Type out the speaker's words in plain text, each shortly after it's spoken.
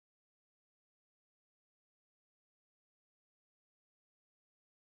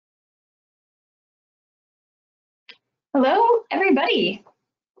Hello, everybody.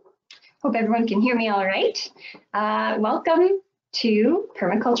 Hope everyone can hear me all right. Welcome to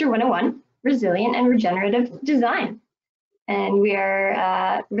Permaculture 101, Resilient and Regenerative Design. And we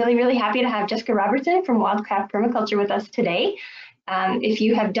are really happy to have Jessica Robertson from Wild Craft Permaculture with us today. If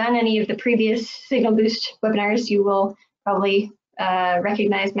you have done any of the previous Signal Boost webinars, you will probably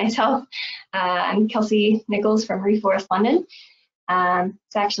recognize myself. I'm Kelsey Nichols from Reforest London. So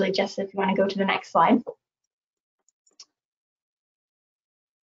actually, Jess, if you want to go to the next slide.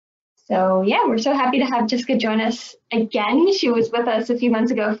 So yeah, we're so happy to have Jessica join us again. She was with us a few months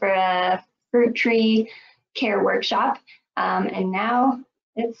ago for a fruit tree care workshop. And now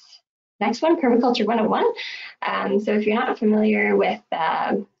it's next one, Permaculture 101. So if you're not familiar with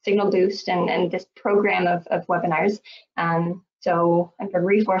Signal Boost and this program of webinars, so I'm from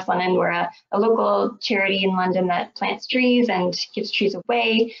Reforest London. We're a local charity in London that plants trees and gives trees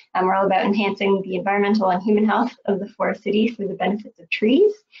away. We're all about enhancing the environmental and human health of the forest city through the benefits of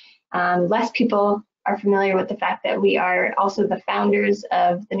trees. Less people are familiar with the fact that we are also the founders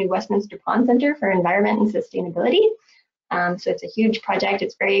of the new Westminster Pond Centre for Environment and Sustainability. So it's a huge project,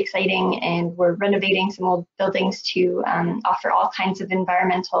 it's very exciting, and we're renovating some old buildings to offer all kinds of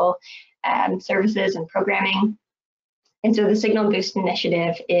environmental services and programming. And so the Signal Boost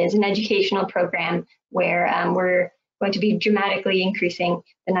Initiative is an educational program where we're going to be dramatically increasing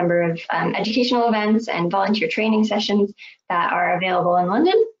the number of educational events and volunteer training sessions that are available in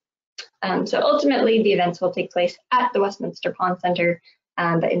London. So ultimately, the events will take place at the Westminster Pond Centre,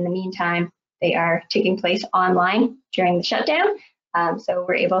 but in the meantime, they are taking place online during the shutdown. So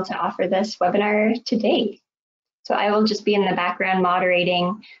we're able to offer this webinar today. So I will just be in the background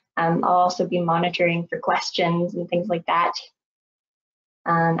moderating. I'll also be monitoring for questions and things like that.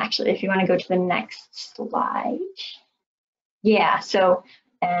 Actually, if you want to go to the next slide. Yeah, so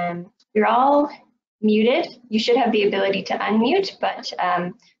you're all muted. You should have the ability to unmute, but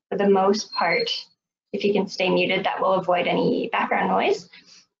for the most part, if you can stay muted, that will avoid any background noise.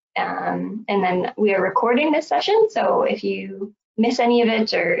 And then we are recording this session, so if you miss any of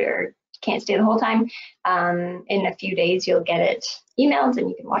it or can't stay the whole time, in a few days you'll get it emailed and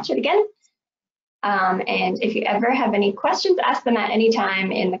you can watch it again. And if you ever have any questions, ask them at any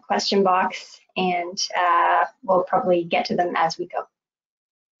time in the question box, and we'll probably get to them as we go.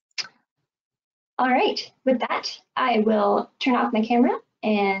 All right, with that, I will turn off my camera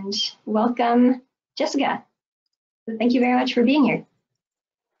and welcome Jessica. So thank you very much for being here.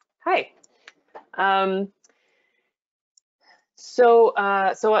 Hi. For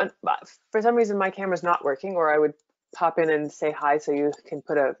some reason my camera's not working, or I would pop in and say hi so you can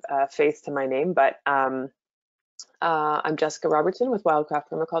put a face to my name, but I'm Jessica Robertson with Wild Craft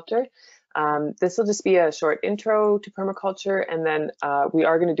Permaculture. This will just be a short intro to permaculture, and then we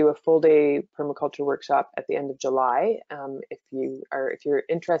are going to do a full day permaculture workshop at the end of July. If your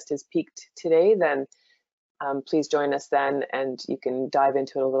interest is piqued today, then please join us then, and you can dive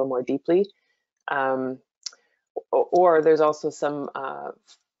into it a little more deeply. Or there's also some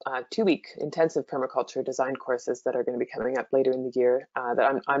 2-week intensive permaculture design courses that are going to be coming up later in the year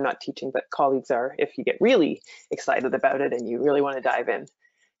that I'm not teaching, but colleagues are, if you get really excited about it and you really want to dive in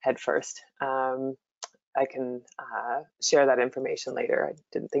head first. I can share that information later. I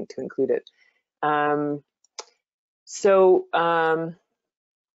didn't think to include it.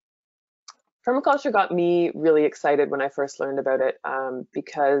 Permaculture got me really excited when I first learned about it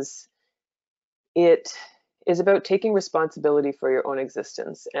because it is about taking responsibility for your own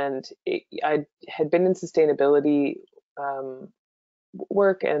existence. And I had been in sustainability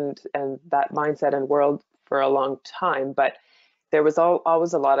work and that mindset and world for a long time, but there was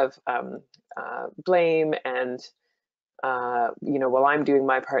always a lot of blame and, well, I'm doing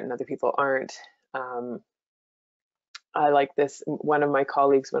my part and other people aren't. I like this, one of my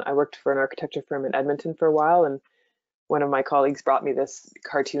colleagues, when I worked for an architecture firm in Edmonton for a while, and one of my colleagues brought me this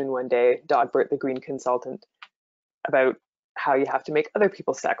cartoon one day, Dogbert the Green Consultant, about how you have to make other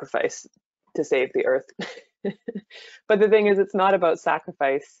people sacrifice to save the earth. But the thing is, it's not about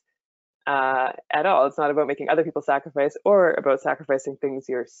sacrifice at all. It's not about making other people sacrifice or about sacrificing things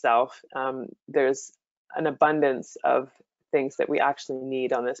yourself. There's an abundance of things that we actually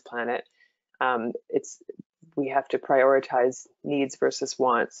need on this planet. We have to prioritize needs versus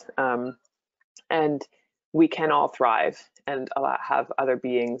wants. And we can all thrive and have other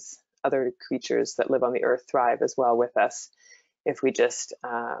beings, other creatures that live on the earth thrive as well with us if we just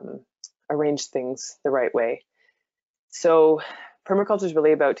arrange things the right way. So permaculture is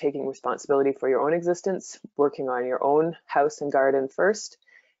really about taking responsibility for your own existence, working on your own house and garden first,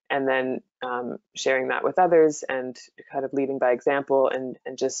 and then sharing that with others and kind of leading by example and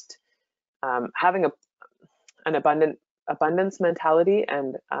just having an abundance mentality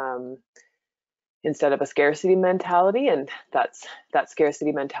and instead of a scarcity mentality, and that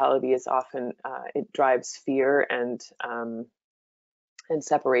scarcity mentality is often it drives fear and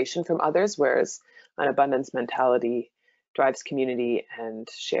separation from others, whereas an abundance mentality drives community and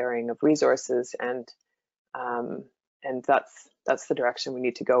sharing of resources, and that's the direction we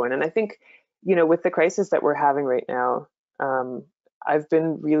need to go in. And I think, you know, with the crisis that we're having right now, I've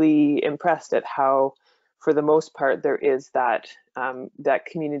been really impressed at how, for the most part, there is that that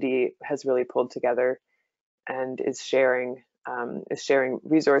community has really pulled together and is sharing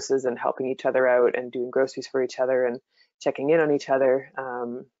resources and helping each other out and doing groceries for each other and checking in on each other,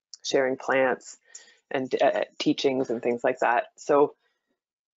 sharing plants and teachings and things like that. So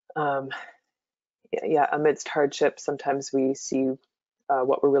yeah, amidst hardship, sometimes we see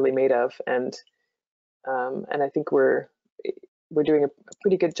what we're really made of, and I think we're doing a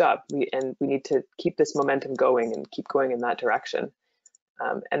pretty good job. We need to keep this momentum going and keep going in that direction,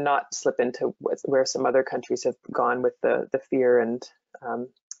 and not slip into where some other countries have gone with the fear and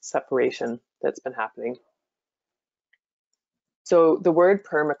separation that's been happening. So the word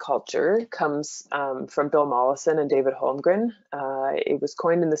permaculture comes from Bill Mollison and David Holmgren. It was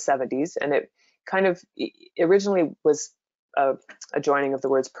coined in the 70s, and it kind of originally was a joining of the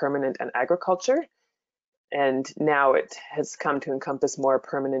words permanent and agriculture. And now it has come to encompass more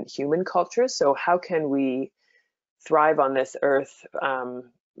permanent human culture. So how can we thrive on this earth,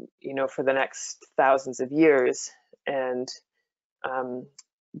 you know, for the next thousands of years, and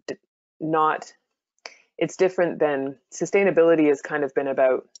not, it's different than sustainability has kind of been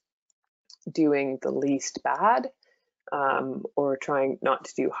about doing the least bad, or trying not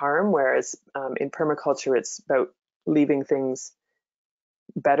to do harm, whereas in permaculture it's about leaving things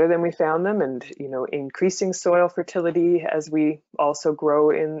better than we found them, and, you know, increasing soil fertility as we also grow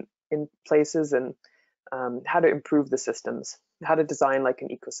in places, and how to improve the systems, how to design like an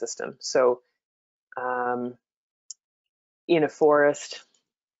ecosystem. So in a forest,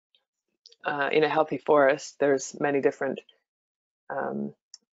 in a healthy forest, there's many different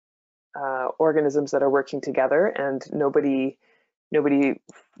organisms that are working together, and nobody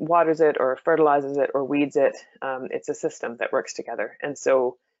waters it or fertilizes it or weeds it. It's a system that works together. And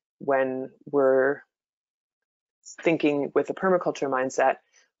so when we're thinking with a permaculture mindset,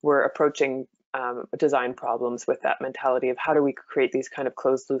 we're approaching design problems with that mentality of how do we create these kind of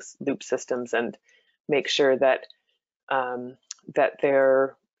closed loop systems and make sure that that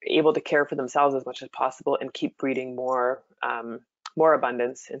they're able to care for themselves as much as possible and keep breeding more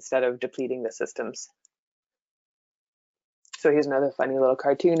abundance instead of depleting the systems. So here's another funny little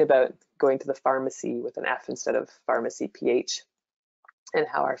cartoon about going to the pharmacy with an F instead of pharmacy PH, and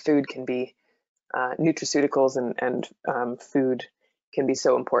how our food can be nutraceuticals and food can be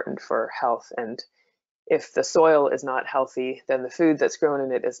so important for health. And if the soil is not healthy, then the food that's grown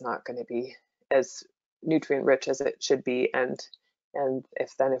in it is not going to be as nutrient rich as it should be. And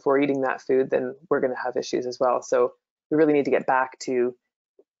if we're eating that food, then we're going to have issues as well. So we really need to get back to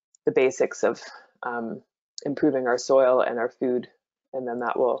the basics of improving our soil and our food, and then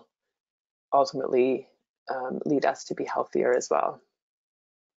that will ultimately lead us to be healthier as well.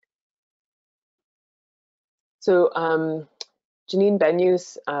 So Janine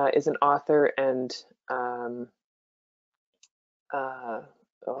Benyus is an author, and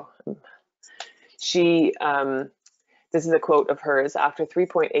she, this is a quote of hers: "After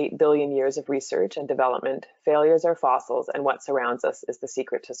 3.8 billion years of research and development, failures are fossils, and what surrounds us is the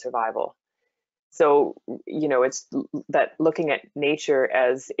secret to survival." So, you know, it's that looking at nature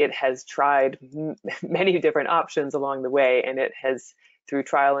as it has tried many different options along the way, and it has, through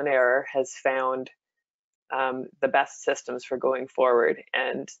trial and error, has found the best systems for going forward,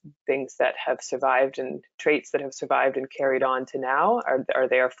 and things that have survived and traits that have survived and carried on to now are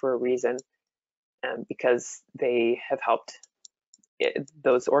there for a reason, because they have helped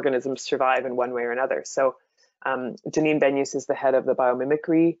those organisms survive in one way or another. So Janine Benyus is the head of the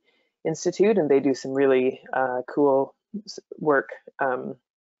Biomimicry Institute, and they do some really cool work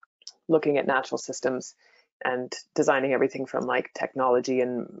looking at natural systems and designing everything from like technology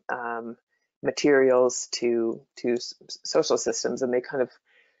and materials to social systems. And they kind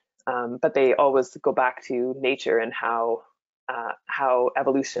of but they always go back to nature and how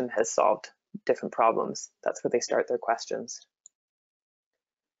evolution has solved different problems. That's where they start their questions.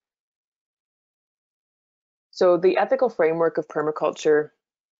 So the ethical framework of permaculture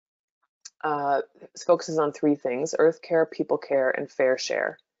focuses on three things: earth care, people care, and fair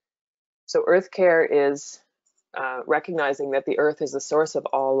share. So earth care is recognizing that the earth is the source of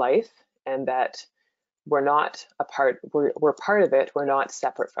all life, and that we're not a part, we're part of it, we're not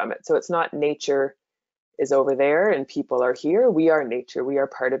separate from it. So it's not nature is over there and people are here. We are nature. We are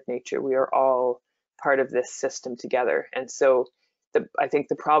part of nature. We are all part of this system together. And so I think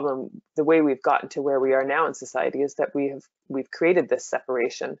the problem, the way we've gotten to where we are now in society, is that we've created this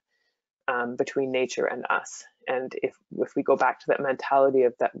separation between nature and us. And if we go back to that mentality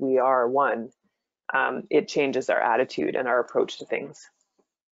of that we are one, it changes our attitude and our approach to things.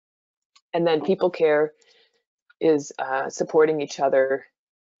 And then people care is supporting each other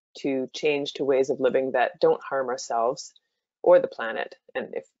to change to ways of living that don't harm ourselves or the planet,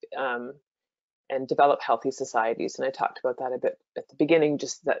 and develop healthy societies. And I talked about that a bit at the beginning,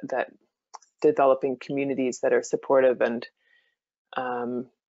 just that developing communities that are supportive and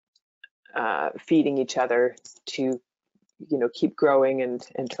feeding each other to, keep growing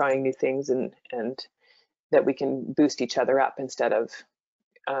and trying new things, and that we can boost each other up instead of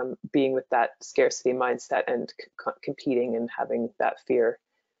being with that scarcity mindset and competing and having that fear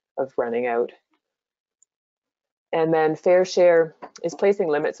of running out. And then fair share is placing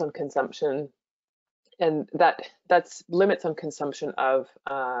limits on consumption, and that's limits on consumption of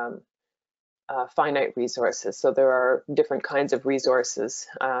finite resources. So there are different kinds of resources.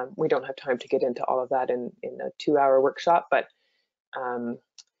 We don't have time to get into all of that in a 2-hour workshop, but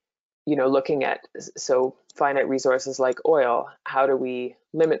looking at finite resources like oil, how do we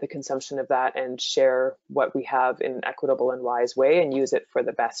limit the consumption of that and share what we have in an equitable and wise way and use it for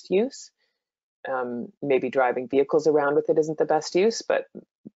the best use? Maybe driving vehicles around with it isn't the best use, but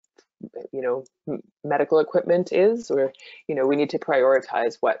medical equipment is, or we need to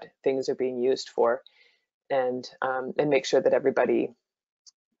prioritize what things are being used for, and make sure that everybody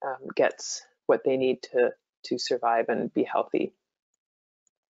gets what they need to survive and be healthy.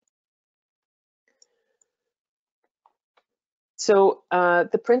 So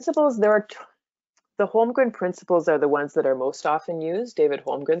the principles, the Holmgren principles are the ones that are most often used, David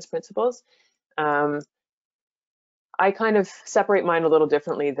Holmgren's principles. I kind of separate mine a little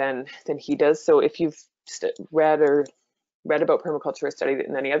differently than he does. So if you've read about permaculture or studied it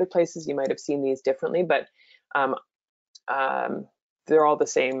in any other places, you might have seen these differently, but they're all the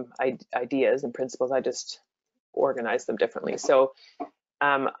same ideas and principles. I just organize them differently. So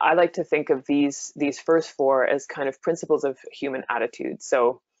I like to think of these first 4 as kind of principles of human attitude.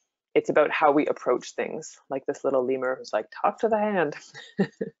 So it's about how we approach things, like this little lemur who's like, talk to the hand.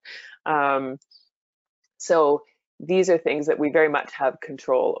 So these are things that we very much have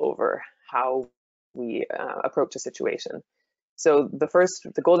control over, how we approach a situation. So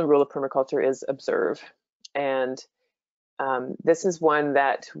the golden rule of permaculture is observe. And this is one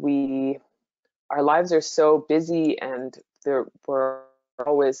that our lives are so busy, and we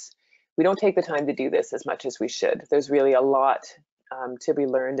don't take the time to do this as much as we should. There's really a lot to be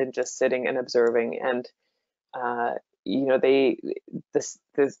learned in just sitting and observing. And they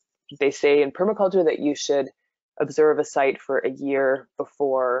say in permaculture that you should observe a site for a year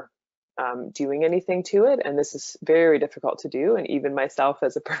before doing anything to it, and this is very difficult to do. And even myself,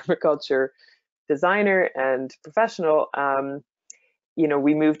 as a permaculture designer and professional,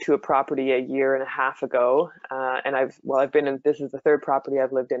 we moved to a property 1.5 years ago, and this is the 3rd property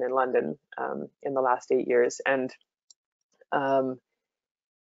I've lived in London in the last 8 years. And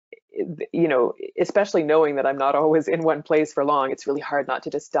especially knowing that I'm not always in one place for long, it's really hard not to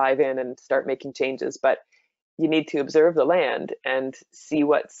just dive in and start making changes. But you need to observe the land and see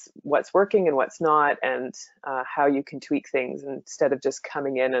what's working and what's not, and how you can tweak things instead of just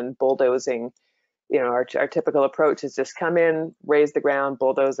coming in and bulldozing. Our typical approach is just come in, raise the ground,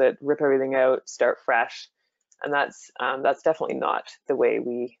 bulldoze it, rip everything out, start fresh. And that's definitely not the way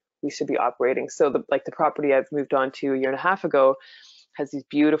we should be operating. So the property I've moved on to 1.5 years ago has these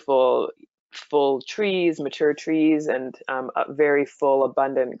beautiful full trees, mature trees, and a very full,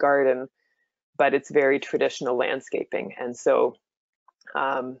 abundant garden, but it's very traditional landscaping. And so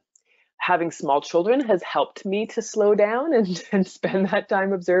having small children has helped me to slow down and spend that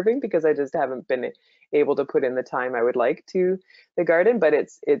time observing, because I just haven't been able to put in the time I would like to the garden. But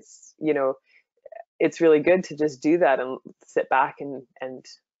it's really good to just do that and sit back and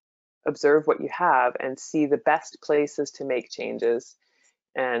observe what you have and see the best places to make changes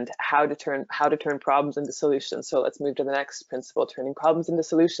and how to turn problems into solutions. So let's move to the next principle, turning problems into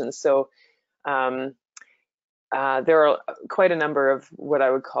solutions. So there are quite a number of what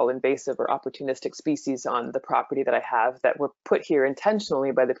I would call invasive or opportunistic species on the property that I have that were put here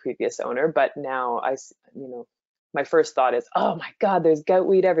intentionally by the previous owner. But now my first thought is, oh my God, there's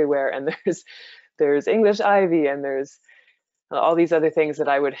goutweed everywhere, and there's English ivy, and there's all these other things that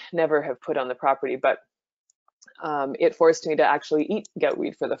I would never have put on the property. But it forced me to actually eat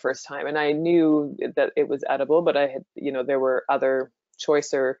goutweed for the first time, and I knew that it was edible, but I had, there were other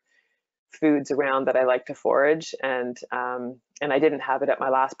choicer foods around that I like to forage, and I didn't have it at my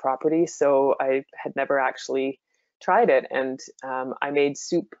last property, so I had never actually tried it. And I made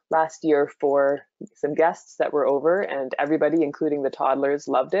soup last year for some guests that were over, and everybody, including the toddlers,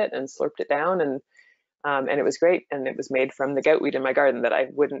 loved it and slurped it down, and it was great. And it was made from the goutweed in my garden that I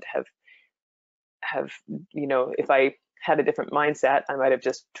wouldn't have, if I had a different mindset, I might have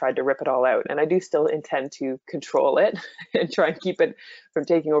just tried to rip it all out. And I do still intend to control it and try and keep it from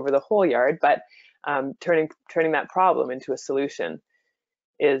taking over the whole yard. But turning that problem into a solution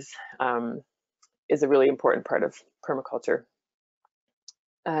is a really important part of permaculture.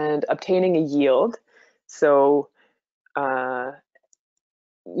 And obtaining a yield. So, thinking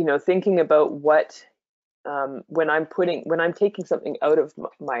about what when I'm taking something out of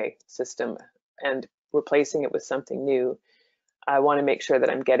my system and replacing it with something new, I want to make sure that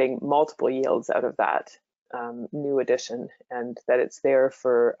I'm getting multiple yields out of that new addition, and that it's there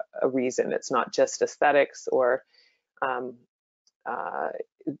for a reason. It's not just aesthetics, or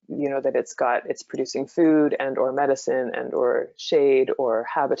that it's producing food and or medicine and or shade or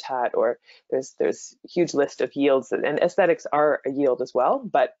habitat, or there's a huge list of yields, and aesthetics are a yield as well.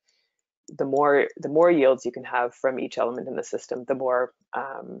 But the more yields you can have from each element in the system, the more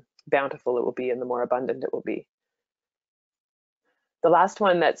bountiful it will be and the more abundant it will be. The last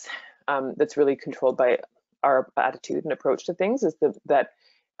one that's really controlled by our attitude and approach to things is that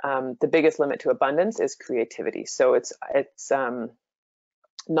the biggest limit to abundance is creativity. So it's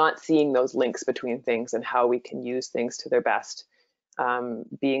not seeing those links between things and how we can use things to their best.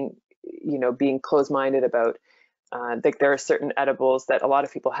 Being closed-minded about like there are certain edibles that a lot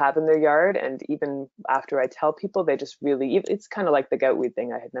of people have in their yard, and even after I tell people, they just really, it's kind of like the goutweed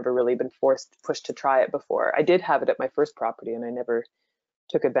thing. I had never really been pushed to try it before. I did have it at my first property and I never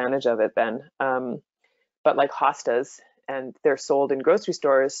took advantage of it then. But like hostas, and they're sold in grocery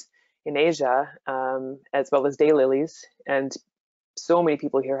stores in Asia, as well as daylilies. And so many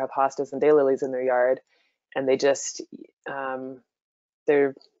people here have hostas and daylilies in their yard, and they just,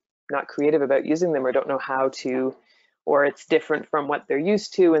 they're not creative about using them, or don't know how to, or it's different from what they're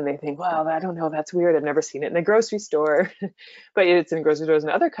used to, and they think, well, I don't know, that's weird, I've never seen it in a grocery store. But it's in grocery stores in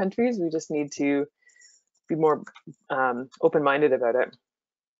other countries. We just need to be more open-minded about it.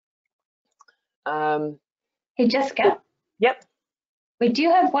 Hey, Jessica. Yep. We do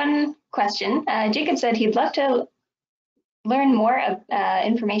have one question. Jacob said he'd love to learn more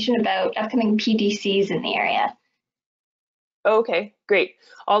information about upcoming PDCs in the area. Okay, great.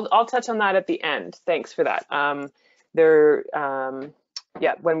 I'll touch on that at the end. Thanks for that.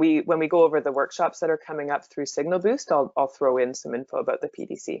 When we go over the workshops that are coming up through Signal Boost, I'll throw in some info about the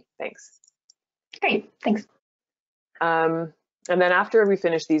PDC. Thanks. Great, thanks. And then after we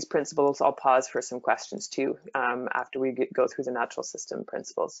finish these principles, I'll pause for some questions too, after we go through the natural system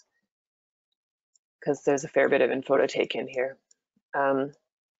principles, because there's a fair bit of info to take in here.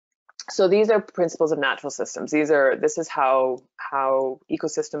 So these are principles of natural systems. This is how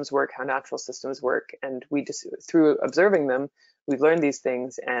ecosystems work, how natural systems work, and we just, through observing them, we've learned these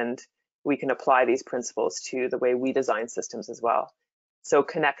things, and we can apply these principles to the way we design systems as well. So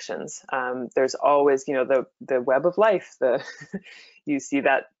connections, there's always, the web of life. You see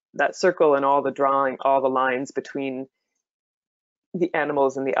that circle and all the lines between the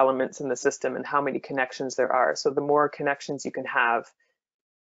animals and the elements in the system, and how many connections there are. So the more connections you can have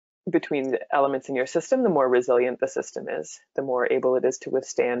between the elements in your system, the more resilient the system is, the more able it is to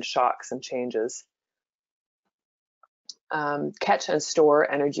withstand shocks and changes. Catch and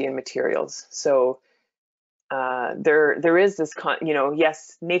store energy and materials. So there is this,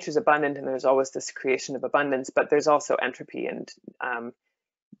 yes, nature's abundant and there's always this creation of abundance, but there's also entropy, and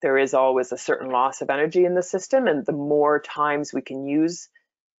there is always a certain loss of energy in the system. And the more times we can use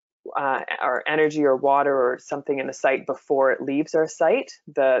our energy or water or something in a site before it leaves our site,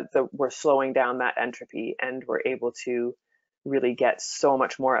 we're slowing down that entropy, and we're able to really get so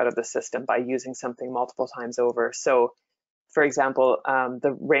much more out of the system by using something multiple times over. So for example,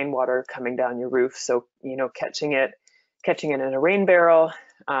 the rainwater coming down your roof, so catching it in a rain barrel,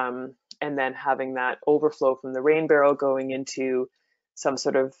 and then having that overflow from the rain barrel going into some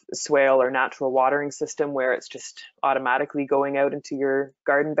sort of swale or natural watering system where it's just automatically going out into your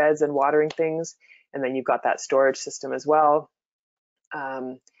garden beds and watering things. And then you've got that storage system as well.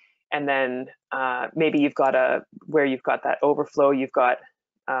 And then maybe you've got where you've got that overflow, you've got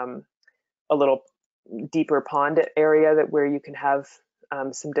a little deeper pond area where you can have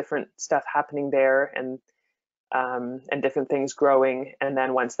some different stuff happening there, and different things growing. And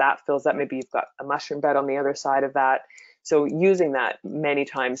then once that fills up, maybe you've got a mushroom bed on the other side of that. So using that many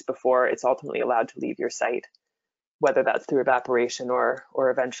times before it's ultimately allowed to leave your site. whether that's through evaporation or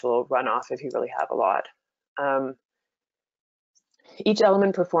eventual runoff if you really have a lot. Each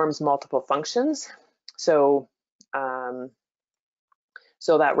element performs multiple functions. So that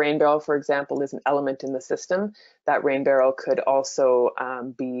rain barrel, for example, is an element in the system. That rain barrel could also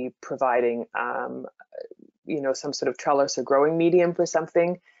be providing, some sort of trellis or growing medium for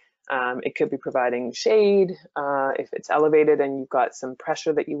something. It could be providing shade if it's elevated and you've got some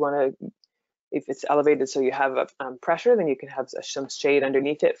pressure that you want to. If it's elevated so you have pressure, then you can have some shade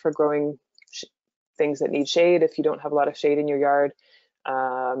underneath it for growing things that need shade if you don't have a lot of shade in your yard.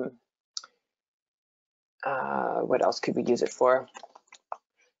 What else could we use it for?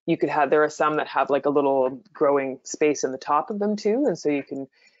 You could have, there are some that have like a little growing space in the top of them too. And so you can,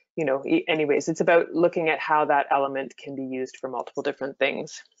 anyways, it's about looking at how that element can be used for multiple different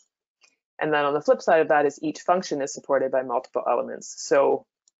things. And then on the flip side of that is each function is supported by multiple elements. So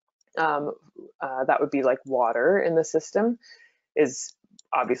that would be like water in the system is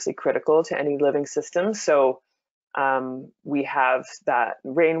obviously critical to any living system. So we have that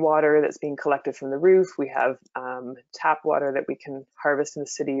rainwater that's being collected from the roof. We have tap water that we can harvest in the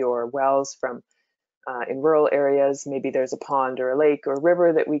city or wells from in rural areas. Maybe there's a pond or a lake or a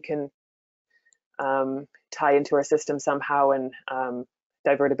river that we can tie into our system somehow and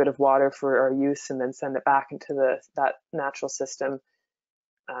divert a bit of water for our use and then send it back into that natural system.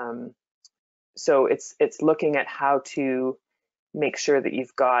 So it's looking at how to make sure that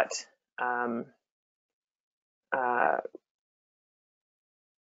you've got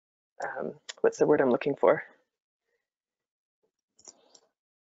what's the word I'm looking for?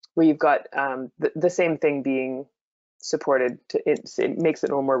 Where you've got the same thing being supported. It makes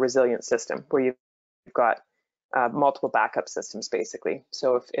it a more resilient system where you've got multiple backup systems basically.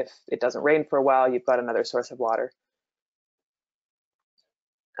 So if it doesn't rain for a while, you've got another source of water.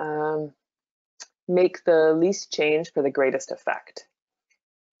 Make the least change for the greatest effect.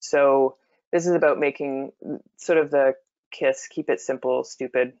 So this is about making sort of the KISS, keep it simple,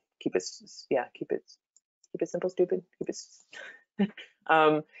 stupid, keep it simple, stupid,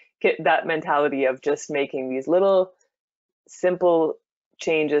 get that mentality of just making these little simple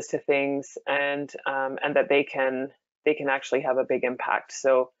changes to things and that they can actually have a big impact.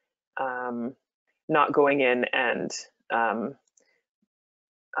 So not going in and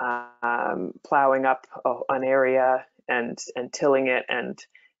plowing up an area and tilling it and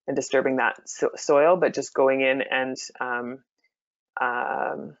disturbing that soil, but just going in and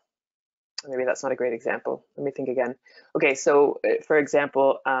maybe that's not a great example. Let me think again. Okay, so for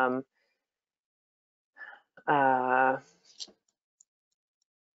example,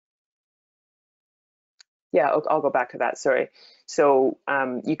 yeah, I'll go back to that, sorry. So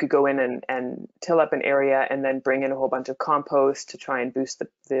you could go in and till up an area and then bring in a whole bunch of compost to try and boost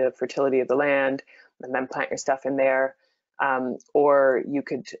the fertility of the land and then plant your stuff in there. Or you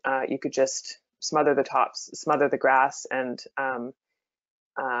could just smother the tops, smother the grass and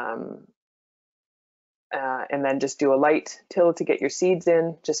then just do a light till to get your seeds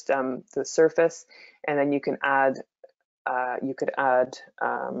in, just the surface. And then you can add,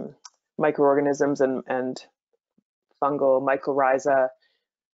 microorganisms and fungal mycorrhiza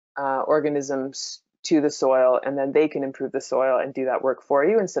organisms to the soil, and then they can improve the soil and do that work for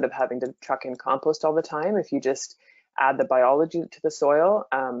you instead of having to truck in compost all the time. If you just add the biology to the soil,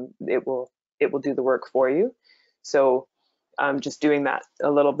 it will do the work for you. So just doing that,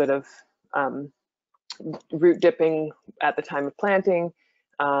 a little bit of root dipping at the time of planting,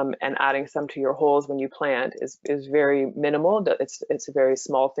 and adding some to your holes when you plant is very minimal. It's a very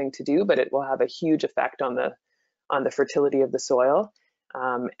small thing to do, but it will have a huge effect on the fertility of the soil,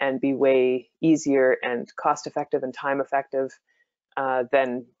 and be way easier and cost effective and time effective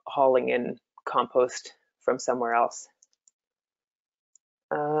than hauling in compost from somewhere else.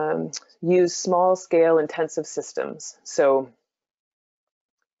 Use small scale intensive systems. So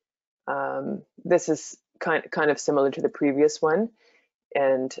this is kind of similar to the previous one,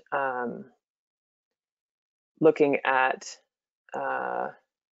 and looking at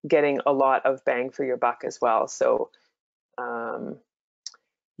getting a lot of bang for your buck as well. So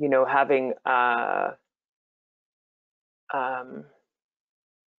having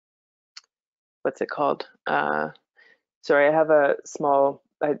what's it called? Sorry, I have a small.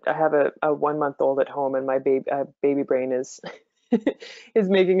 I have a 1-month-old at home, and my baby brain is is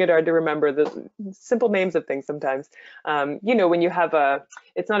making it hard to remember the simple names of things sometimes. When you have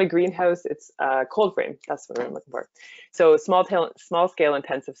it's not a greenhouse, it's a cold frame. That's what I'm looking for. So small scale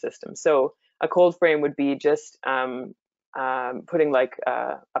intensive system. So a cold frame would be just putting like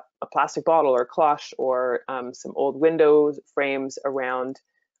a plastic bottle or cloche or some old window frames around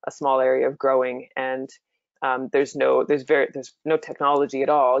a small area of growing, and There's no technology at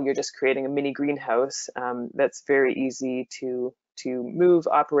all. You're just creating a mini greenhouse that's very easy to move,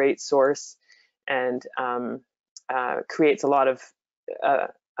 operate, source, and creates a lot of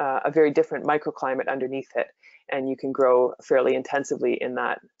a very different microclimate underneath it. And you can grow fairly intensively in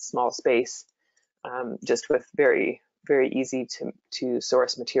that small space, just with very, very easy to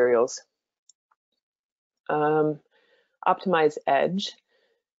source materials. Optimize edge.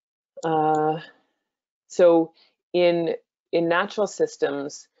 So in natural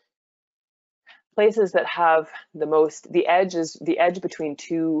systems, places that have the edge between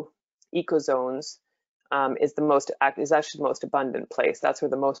two ecozones is actually the most abundant place. That's where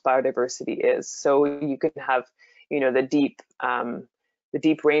the most biodiversity is. So you can have, the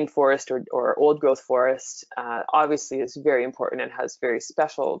deep rainforest or old growth forest obviously is very important and has very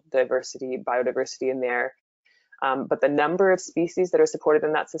special biodiversity in there. But the number of species that are supported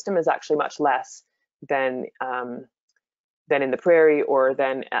in that system is actually much less than in the prairie, or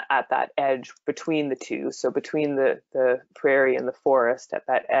then at that edge between the two. So between the prairie and the forest, at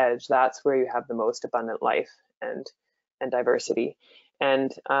that edge, that's where you have the most abundant life and diversity.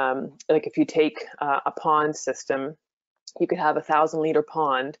 And like if you take a pond system, you could have 1,000-liter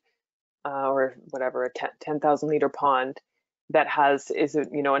pond or whatever, a 10,000-liter pond that is a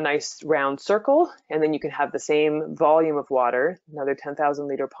nice round circle, and then you can have the same volume of water, another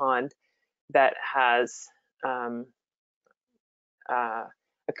 10,000-liter pond that has a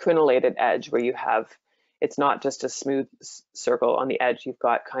crenellated edge, where it's not just a smooth circle on the edge. You've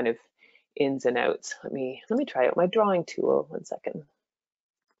got kind of ins and outs. Let me try out my drawing tool. 1 second.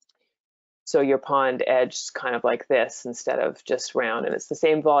 So your pond edge is kind of like this instead of just round, and it's the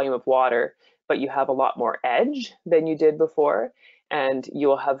same volume of water, but you have a lot more edge than you did before, and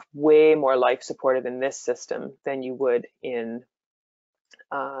you'll have way more life supported in this system than you would in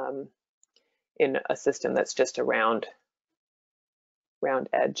a system that's just a round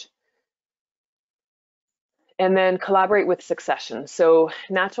edge. And then collaborate with succession. So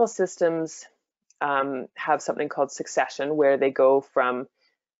natural systems have something called succession, where they go from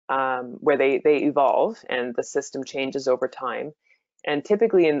where they evolve and the system changes over time. And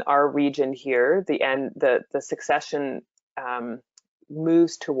typically in our region here, the succession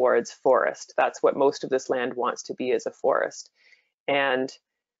moves towards forest. That's what most of this land wants to be, as a forest. And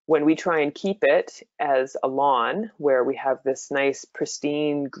when we try and keep it as a lawn, where we have this nice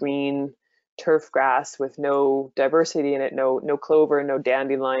pristine green turf grass with no diversity in it, no clover, no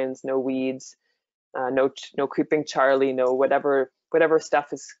dandelions, no weeds, no creeping Charlie, no whatever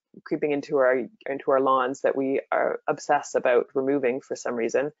stuff is creeping into our lawns that we are obsessed about removing for some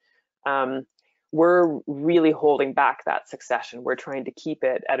reason, we're really holding back that succession. We're trying to keep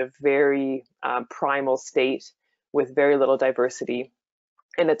it at a very primal state with very little diversity,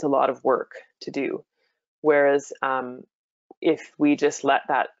 and it's a lot of work to do. Whereas if we just let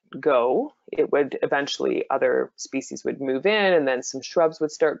that go, it would eventually, other species would move in, and then some shrubs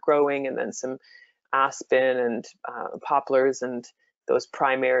would start growing, and then some aspen and poplars and those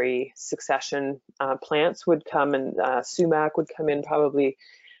primary succession plants would come, and sumac would come in probably,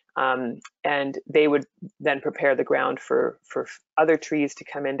 and they would then prepare the ground for other trees to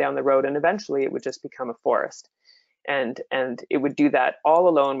come in down the road, and eventually it would just become a forest. And it would do that all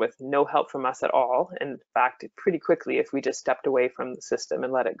alone with no help from us at all. In fact, pretty quickly, if we just stepped away from the system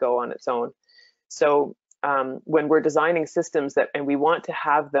and let it go on its own. So when we're designing systems and we want to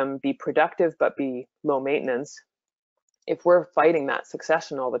have them be productive but be low maintenance, if we're fighting that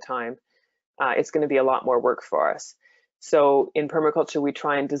succession all the time, it's going to be a lot more work for us. So in permaculture, we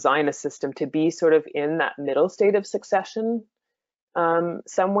try and design a system to be sort of in that middle state of succession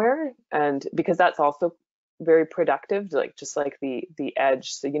somewhere, and because that's also very productive, just like the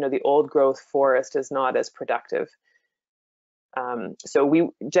edge. So the old growth forest is not as productive. So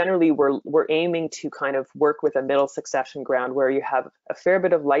we're aiming to kind of work with a middle succession ground where you have a fair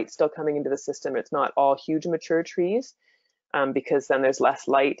bit of light still coming into the system. It's not all huge mature trees, because then there's less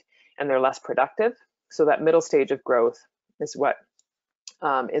light and they're less productive. So that middle stage of growth is what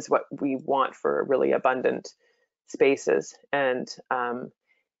we want for really abundant spaces. And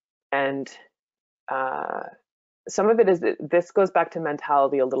some of it is, this goes back to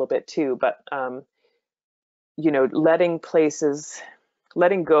mentality a little bit too, but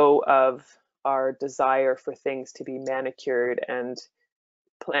letting go of our desire for things to be manicured and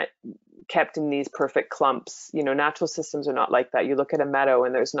kept in these perfect clumps. Natural systems are not like that. You look at a meadow,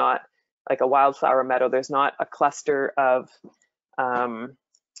 and there's not, like a wildflower meadow, there's not a cluster of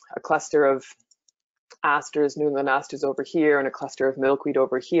asters, New England asters over here, and a cluster of milkweed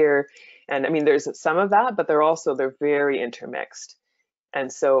over here. And I mean, there's some of that, but they're very intermixed.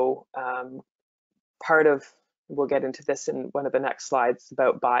 And so part of, we'll get into this in one of the next slides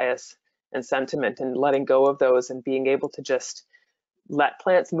about bias and sentiment and letting go of those and being able to just let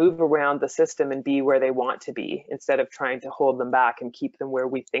plants move around the system and be where they want to be instead of trying to hold them back and keep them where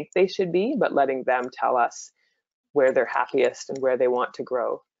we think they should be, but letting them tell us where they're happiest and where they want to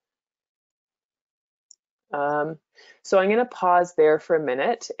grow. So I'm going to pause there for a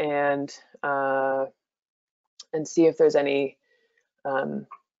minute and see if there's any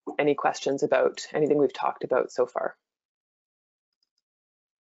questions about anything we've talked about so far.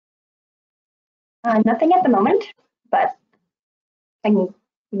 Nothing at the moment, but I can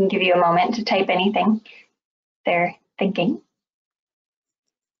give you a moment to type anything they're thinking.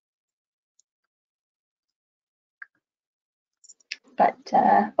 But,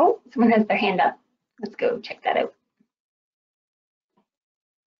 oh, someone has their hand up. Let's go check that out.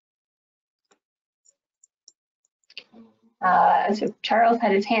 So Charles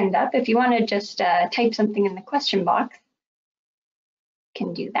had his hand up. If you want to just type something in the question box, you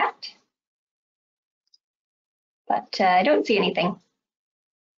can do that. But I don't see anything.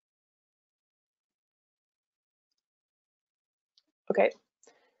 Okay.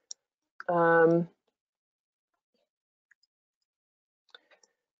 Oh,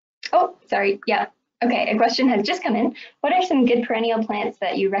 sorry. Yeah. Okay, a question has just come in. What are some good perennial plants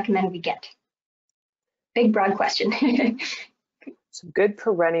that you recommend we get? Big, broad question. Some good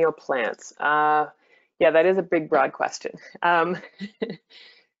perennial plants. Yeah, that is a big, broad question.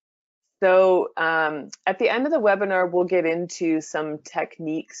 So at the end of the webinar, we'll get into some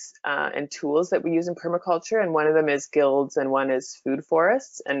techniques and tools that we use in permaculture, and one of them is guilds and one is food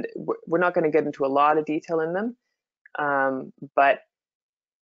forests, and we're not going to get into a lot of detail in them, but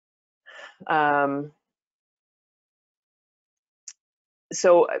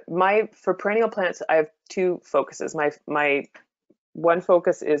so for perennial plants, I have two focuses. My one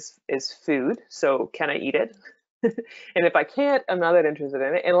focus is food, so can I eat it? And if I can't, I'm not that interested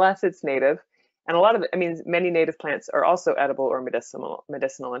in it unless it's native. And a lot of, many native plants are also edible or medicinal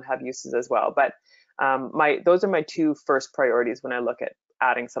and have uses as well. But those are my two first priorities when I look at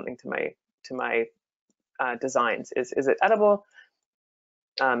adding something to my designs. Is it edible?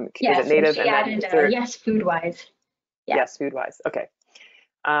 Yes, is it native? she added yes, food wise. Yeah. Yes, food wise. Okay.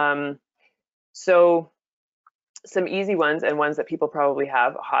 So some easy ones and ones that people probably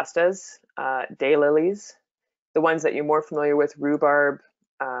have: hostas, daylilies. The ones that you're more familiar with: rhubarb,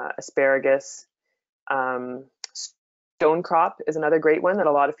 asparagus. Stonecrop is another great one that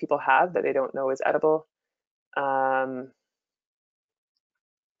a lot of people have that they don't know is edible.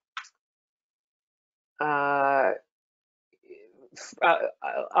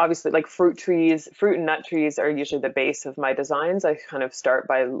 Obviously, like fruit and nut trees are usually the base of my designs. I kind of start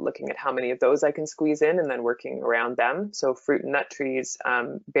by looking at how many of those I can squeeze in and then working around them. So fruit and nut trees,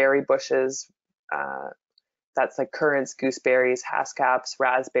 berry bushes, that's like currants, gooseberries, haskap's,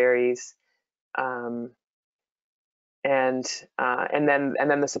 raspberries, and then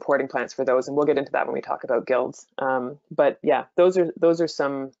the supporting plants for those, and we'll get into that when we talk about guilds. But yeah, those are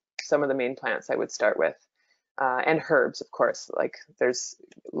some of the main plants I would start with, and herbs, of course. Like there's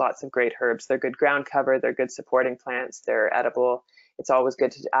lots of great herbs. They're good ground cover. They're good supporting plants. They're edible. It's always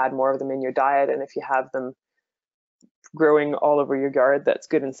good to add more of them in your diet, and if you have them growing all over your yard, that's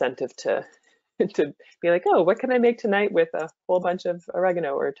good incentive to be like, oh, what can I make tonight with a whole bunch of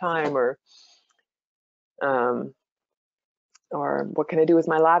oregano or thyme, or what can I do with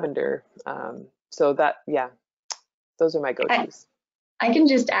my lavender? So that, yeah, those are my go-tos. I can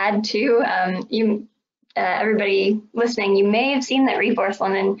just add too, everybody listening, you may have seen that Reforest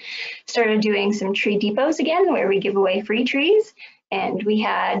London started doing some tree depots again, where we give away free trees. And we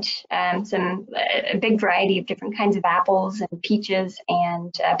had a big variety of different kinds of apples and peaches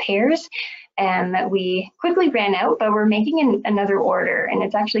and pears. And we quickly ran out, but we're making another order, and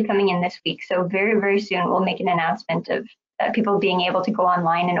it's actually coming in this week. So very, very soon we'll make an announcement of people being able to go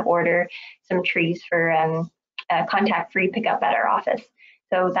online and order some trees for contact-free pickup at our office.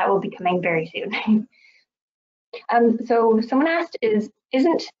 So that will be coming very soon. So someone asked, isn't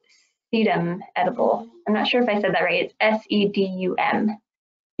sedum edible? I'm not sure if I said that right. It's S-E-D-U-M.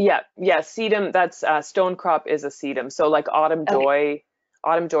 Yeah, sedum. That's stonecrop is a sedum. So like autumn joy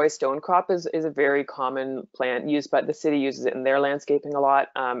stonecrop is a very common plant used, but the city uses it in their landscaping a lot,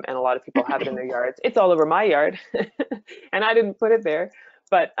 and a lot of people have it in their yards. It's all over my yard, and I didn't put it there,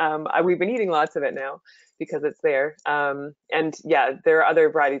 but we've been eating lots of it now because it's there. And yeah, there are other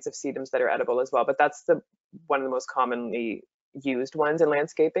varieties of sedums that are edible as well, but that's one of the most commonly used ones in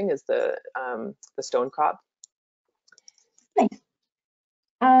landscaping is the stonecrop. Nice.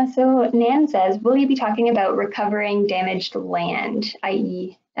 So Nan says, will you be talking about recovering damaged land,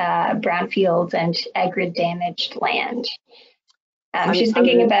 i.e. brownfields and agri-damaged land. She's I'm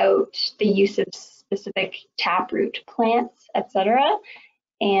thinking about the use of specific taproot plants, etc.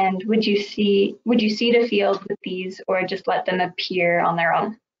 And would you seed a field with these, or just let them appear on their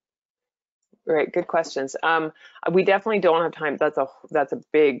own? Right, good questions. We definitely don't have time. That's a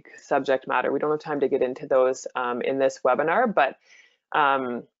big subject matter. We don't have time to get into those in this webinar. But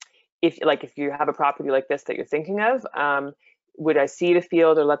if you have a property like this that you're thinking of, would I seed a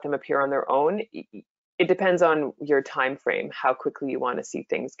field or let them appear on their own? It depends on your time frame, how quickly you want to see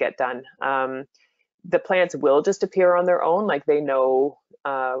things get done. The plants will just appear on their own, like they know.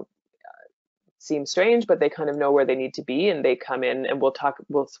 Seems strange, but they kind of know where they need to be, and they come in, and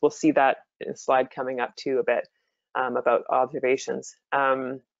we'll see that in a slide coming up too a bit about observations.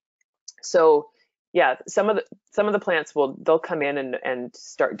 So yeah, some of the plants they'll come in and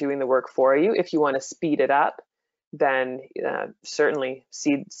start doing the work for you. If you want to speed it up, then certainly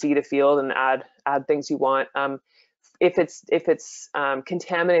seed a field and add things you want. If it's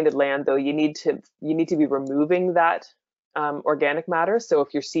contaminated land, though, you need to be removing that organic matter. So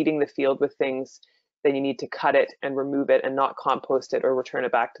if you're seeding the field with things, then you need to cut it and remove it and not compost it or return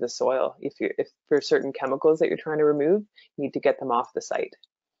it back to the soil. If for certain chemicals that you're trying to remove, you need to get them off the site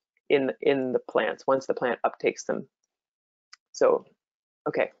in the plants once the plant uptakes them. So,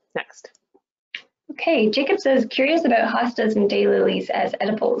 okay, next. Okay, Jacob says, curious about hostas and daylilies as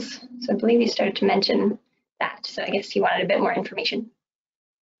edibles. So I believe you started to mention that. So I guess he wanted a bit more information.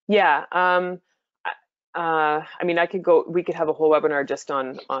 Yeah. I mean, we could have a whole webinar just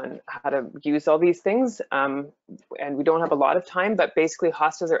on how to use all these things, and we don't have a lot of time, but basically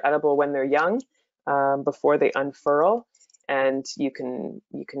hostas are edible when they're young, before they unfurl, and you can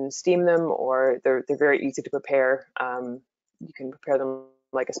steam them, or they're very easy to prepare. You can prepare them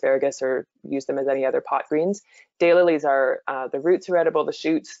like asparagus or use them as any other pot greens. Daylilies are, the roots are edible, the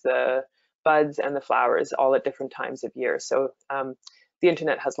shoots, the buds, and the flowers, all at different times of year. So the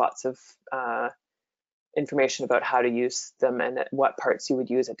internet has lots of information about how to use them and at what parts you would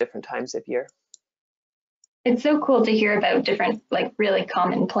use at different times of year. It's so cool to hear about different, like, really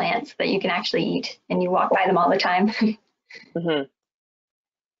common plants that you can actually eat, and you walk by them all the time. Mm-hmm.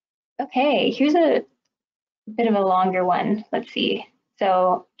 Okay, here's a bit of a longer one. Let's see.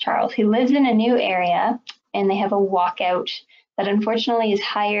 So Charles, he lives in a new area, and they have a walkout that unfortunately is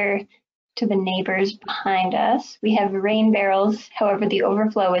higher to the neighbors behind us. We have rain barrels, however, the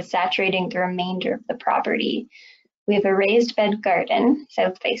overflow is saturating the remainder of the property. We have a raised bed garden,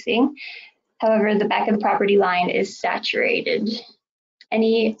 south facing. However, the back of the property line is saturated.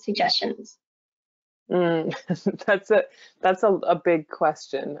 Any suggestions? That's a big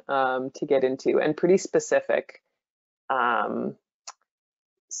question to get into, and pretty specific.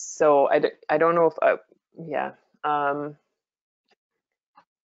 So I don't know if yeah.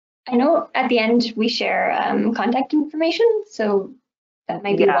 I know at the end we share contact information, so that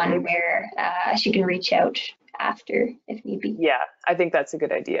might be one where she can reach out after if need be. Yeah, I think that's a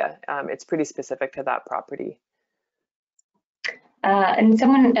good idea. It's pretty specific to that property. And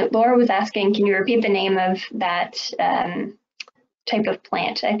Laura was asking, can you repeat the name of that type of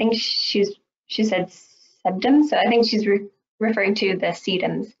plant? I think she said sedum, so I think she's referring to the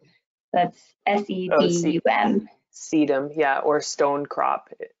sedums. That's SEDUM. Sedum, yeah, or stone crop.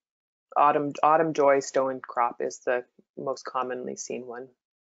 Autumn joy stone crop is the most commonly seen one.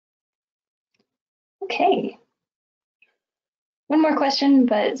 Okay. One more question,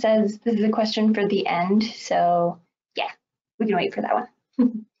 but it says this is a question for the end, so yeah, we can wait for that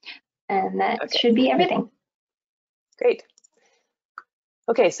one. And that should be everything. Great.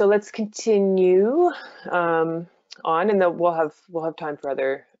 Okay, so let's continue on, and then we'll have time for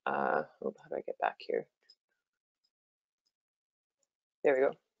other. How do I get back here? There we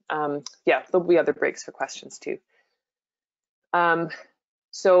go. Yeah, there'll be other breaks for questions too.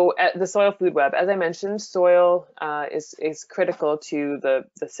 So at the Soil Food Web, as I mentioned, soil is critical to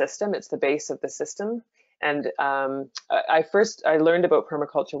the system. It's the base of the system. And I learned about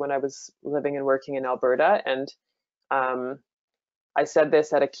permaculture when I was living and working in Alberta, and I said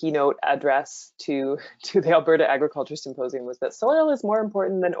this at a keynote address to the Alberta Agriculture Symposium, was that soil is more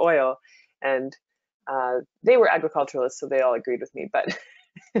important than oil. And they were agriculturalists, so they all agreed with me, but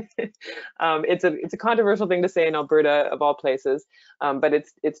it's a controversial thing to say in Alberta, of all places, but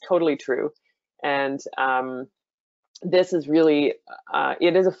it's totally true. And this is really,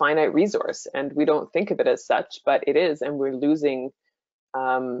 it is a finite resource, and we don't think of it as such, but it is, and we're losing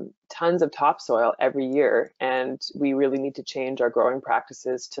tons of topsoil every year, and we really need to change our growing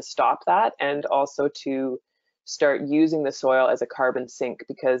practices to stop that, and also to start using the soil as a carbon sink,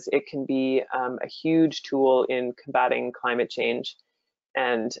 because it can be a huge tool in combating climate change.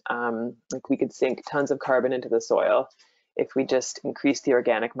 and like we could sink tons of carbon into the soil if we just increase the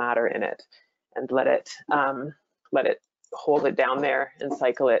organic matter in it and let it hold it down there and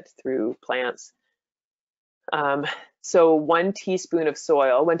cycle it through plants. So 1 teaspoon of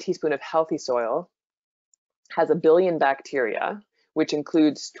soil, 1 teaspoon of healthy soil has 1 billion bacteria, which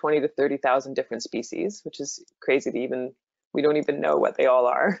includes 20 to 30,000 different species, which is crazy to even, we don't even know what they all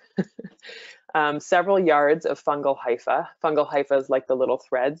are. Several yards of fungal hypha. Fungal hypha is like the little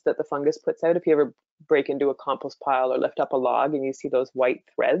threads that the fungus puts out. If you ever break into a compost pile or lift up a log and you see those white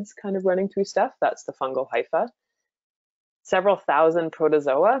threads kind of running through stuff, that's the fungal hypha. Several thousand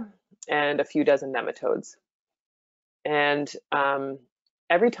protozoa and a few dozen nematodes. And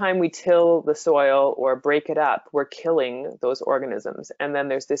every time we till the soil or break it up, we're killing those organisms. And then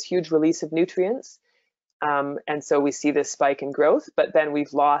there's this huge release of nutrients. And so we see this spike in growth, but then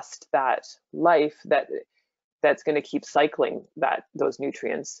we've lost that life that's going to keep cycling those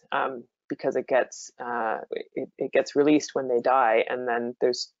nutrients because it gets released when they die, and then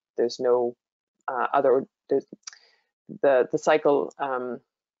there's no the cycle.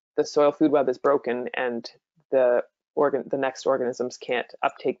 The soil food web is broken, and the next organisms can't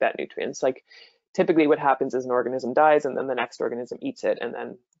uptake that nutrients. Like typically what happens is an organism dies and then the next organism eats it, and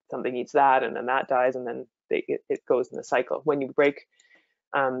then something eats that, and then that dies, and then it goes in the cycle. When you break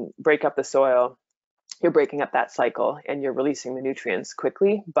up the soil, you're breaking up that cycle and you're releasing the nutrients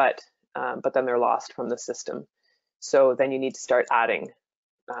quickly, but then they're lost from the system. So then you need to start adding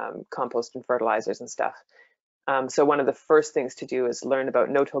compost and fertilizers and stuff. So one of the first things to do is learn about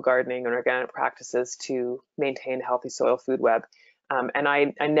no-till gardening and organic practices to maintain a healthy soil food web. And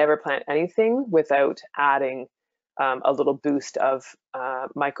I never plant anything without adding a little boost of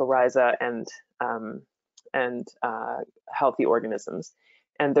mycorrhiza and healthy organisms.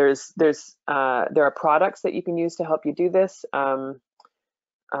 And there are products that you can use to help you do this.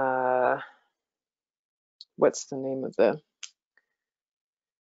 What's the name of the?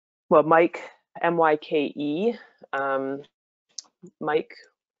 Well, MYKE. Mike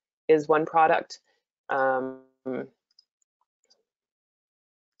is one product. Sorry,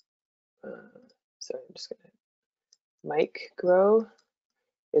 I'm just gonna. Mike Grow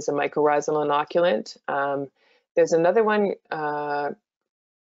is a mycorrhizal inoculant. There's another one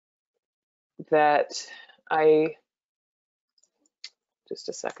that just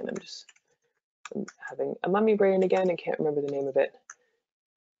a second, I'm having a mummy brain again and can't remember the name of it.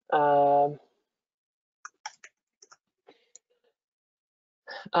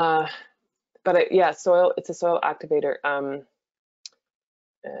 But yeah, it's a soil activator, and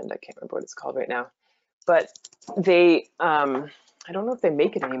I can't remember what it's called right now. But they, I don't know if they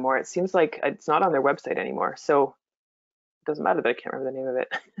make it anymore. It seems like it's not on their website anymore. So it doesn't matter that I can't remember the name of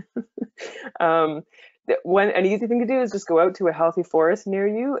it. An easy thing to do is just go out to a healthy forest near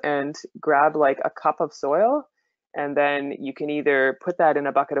you and grab like a cup of soil, and then you can either put that in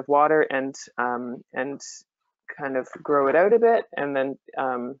a bucket of water and kind of grow it out a bit, and then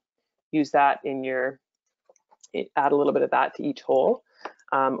use that add a little bit of that to each hole.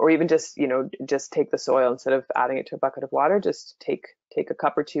 Or even just take the soil, instead of adding it to a bucket of water, just take a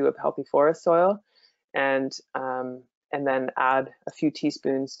cup or two of healthy forest soil, and then add a few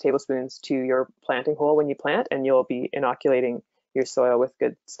tablespoons to your planting hole when you plant, and you'll be inoculating your soil with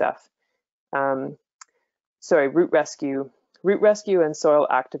good stuff. Sorry, Root Rescue and Soil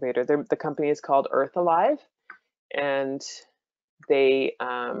Activator. The company is called Earth Alive, and they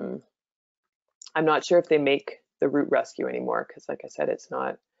I'm not sure if they make the Root Rescue anymore, because like I said, it's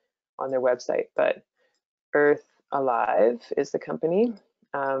not on their website, but Earth Alive is the company,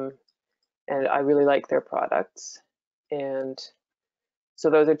 and I really like their products. And so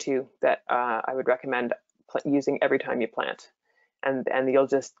those are two that I would recommend using every time you plant, and you'll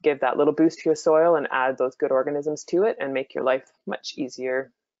just give that little boost to your soil and add those good organisms to it and make your life much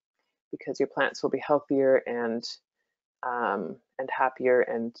easier, because your plants will be healthier and happier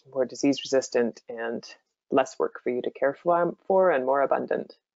and more disease resistant and less work for you to care for and more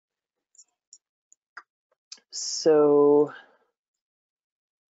abundant. So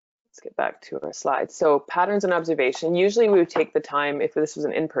let's get back to our slides. So patterns and observation. Usually we would take the time, if this was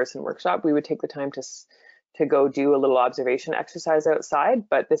an in-person workshop, we would take the time to go do a little observation exercise outside,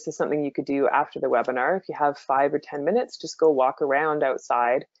 but this is something you could do after the webinar. If you have 5 or 10 minutes, just go walk around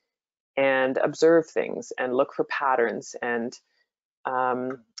outside and observe things and look for patterns. And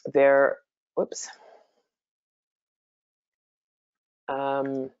there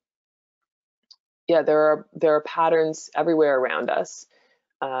are patterns everywhere around us.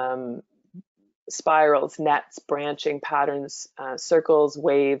 Spirals, nets, branching patterns, circles,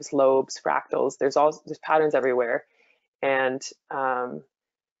 waves, lobes, fractals. There's patterns everywhere. And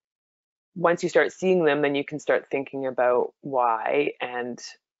once you start seeing them, then you can start thinking about why and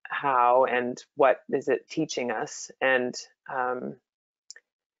how and what is it teaching us. And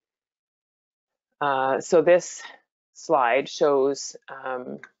so this slide shows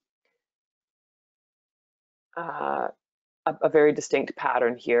a very distinct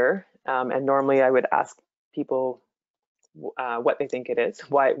pattern here. And normally I would ask people what they think it is,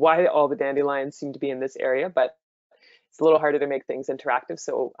 why all the dandelions seem to be in this area, but it's a little harder to make things interactive,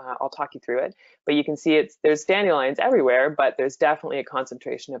 so I'll talk you through it. But you can see there's dandelions everywhere, but there's definitely a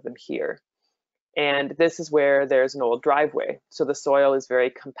concentration of them here. And this is where there's an old driveway. So the soil is very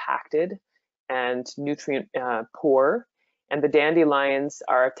compacted and nutrient poor. And the dandelions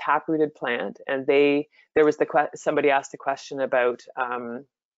are a taprooted plant. And somebody asked a question about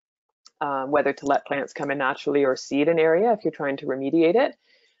whether to let plants come in naturally or seed an area if you're trying to remediate it.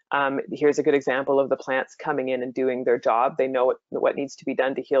 Here's a good example of the plants coming in and doing their job. They know what needs to be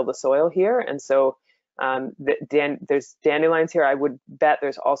done to heal the soil here. And so there's dandelions here. I would bet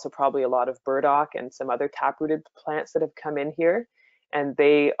there's also probably a lot of burdock and some other taprooted plants that have come in here. And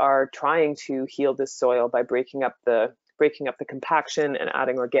they are trying to heal this soil by breaking up the compaction and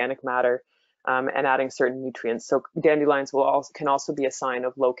adding organic matter and adding certain nutrients. So dandelions can also be a sign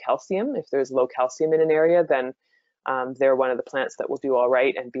of low calcium. If there's low calcium in an area, then they're one of the plants that will do all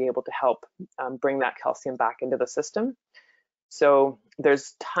right and be able to help bring that calcium back into the system. So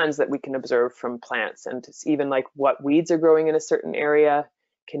there's tons that we can observe from plants, and even like what weeds are growing in a certain area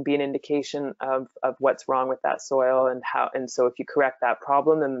can be an indication of what's wrong with that soil and how. And so if you correct that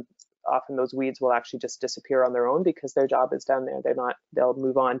problem, then often those weeds will actually just disappear on their own because their job is done there. They'll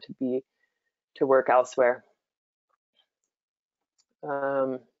move on to work elsewhere.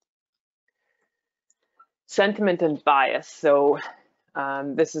 Sentiment and bias. So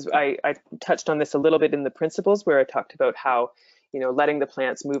this is, I touched on this a little bit in the principles where I talked about how, letting the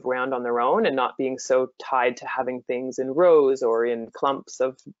plants move around on their own and not being so tied to having things in rows or in clumps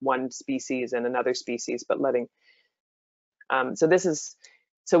of one species and another species, but letting,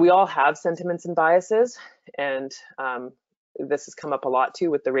 so we all have sentiments and biases, and this has come up a lot too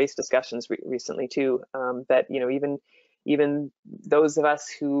with the race discussions recently too, that, even those of us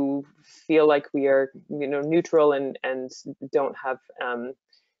who feel like we are, neutral and don't have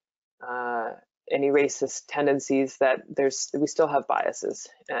any racist tendencies, that we still have biases.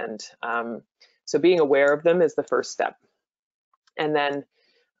 And so being aware of them is the first step. And then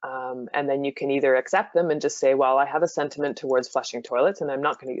you can either accept them and just say, well, I have a sentiment towards flushing toilets and I'm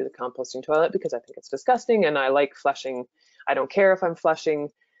not going to use a composting toilet because I think it's disgusting, and I like flushing. I don't care if I'm flushing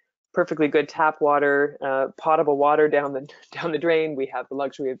perfectly good tap water, potable water down the drain. We have the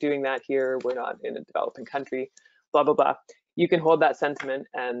luxury of doing that here. We're not in a developing country, blah, blah, blah. You can hold that sentiment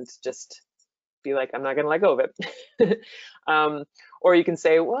and just be like, I'm not going to let go of it. Or you can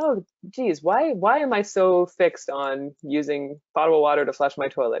say, well, geez, why am I so fixed on using potable water to flush my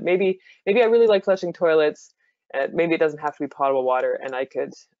toilet? Maybe I really like flushing toilets. Maybe it doesn't have to be potable water, and I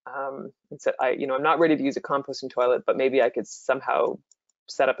could, I'm not ready to use a composting toilet, but maybe I could somehow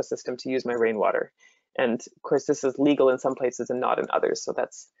set up a system to use my rainwater. And of course, this is legal in some places and not in others, so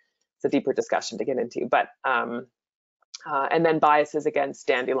it's a deeper discussion to get into. But and then biases against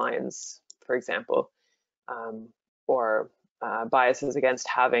dandelions, for example, or biases against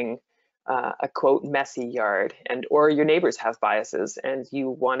having a quote messy yard, or your neighbors have biases and you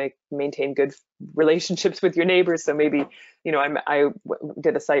want to maintain good relationships with your neighbors. So maybe, I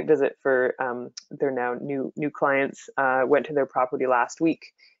did a site visit for their now new clients, went to their property last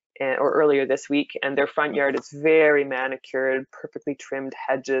week or earlier this week, and their front yard is very manicured, perfectly trimmed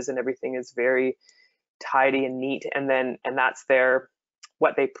hedges, and everything is very tidy and neat. And that's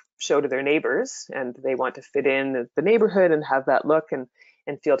what they show to their neighbors, and they want to fit in the neighborhood and have that look and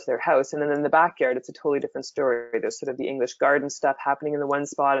feel to their house. And then in the backyard, it's a totally different story. There's sort of the English garden stuff happening in the one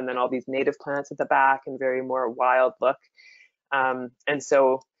spot, and then all these native plants at the back and very more wild look. And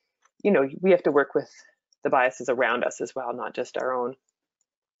so, we have to work with the biases around us as well, not just our own,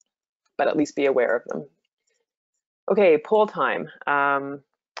 but at least be aware of them. Okay, poll time.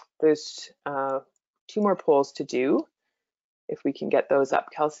 There's 2 more polls to do. If we can get those up,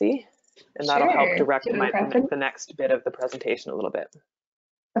 Kelsey, and that'll help direct the next bit of the presentation a little bit.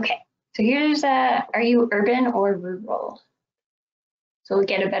 Okay, so here's are you urban or rural? So we'll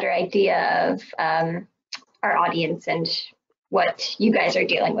get a better idea of our audience and what you guys are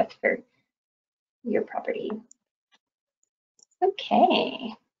dealing with for your property.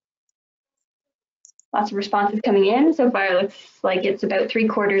 Okay. Lots of responses coming in. So far, it looks like it's about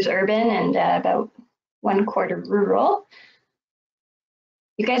 3/4 urban and about 1/4 rural.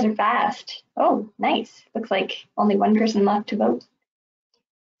 You guys are fast. Oh, nice. Looks like only one person left to vote.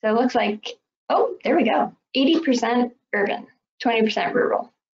 So it looks like, oh, there we go. 80% urban, 20%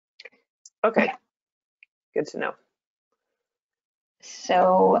 rural. Okay. Good to know.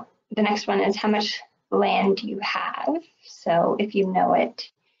 So the next one is how much land do you have? So if you know it,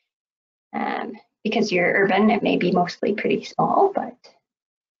 because you're urban, it may be mostly pretty small, but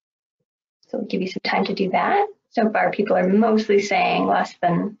so we'll give you some time to do that. So far, people are mostly saying less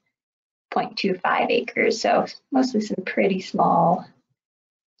than 0.25 acres. So mostly some pretty small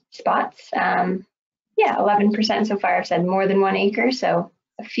spots. Yeah, 11% so far have said more than 1 acre. So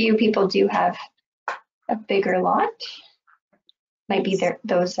a few people do have a bigger lot. Might be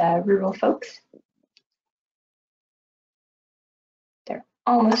those rural folks. They're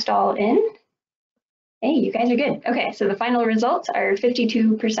almost all in. Hey, you guys are good. Okay, so the final results are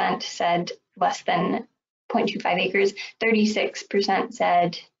 52% said less than 0.25 acres, 36%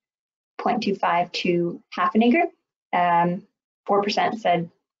 said 0.25 to half an acre, 4%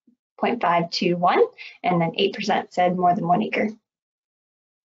 said 0.5 to 1, and then 8% said more than 1 acre.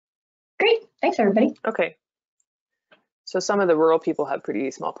 Great, thanks everybody. Okay. So some of the rural people have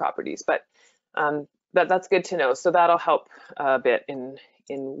pretty small properties, but that's good to know. So that'll help a bit in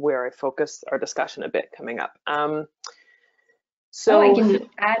where I focus our discussion a bit coming up. So I can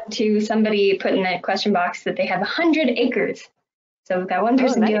add to somebody put in the question box that they have 100 acres. So we've got one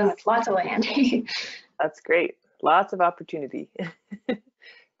person dealing with lots of land. That's great. Lots of opportunity. And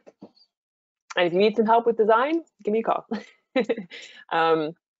if you need some help with design, give me a call.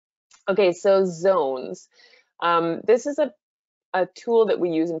 Okay, so zones. This is a tool that we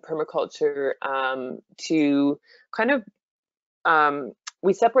use in permaculture to kind of,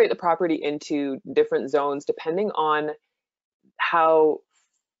 we separate the property into different zones depending on how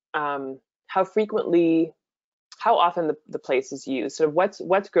frequently, how often the place is used. So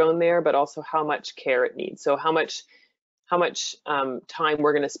what's grown there, but also how much care it needs. So how much time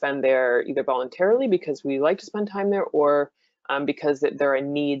we're going to spend there, either voluntarily because we like to spend time there, or because there are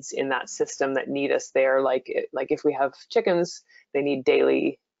needs in that system that need us there. Like if we have chickens, they need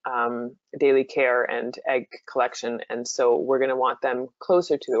daily care and egg collection, and so we're going to want them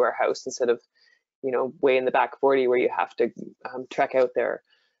closer to our house instead of, you know, way in the back 40 where you have to trek out there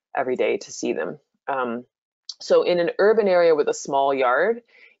every day to see them. So in an urban area with a small yard,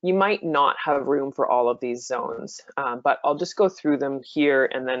 you might not have room for all of these zones, but I'll just go through them here,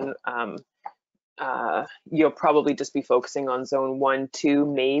 and then you'll probably just be focusing on zone 1, 2,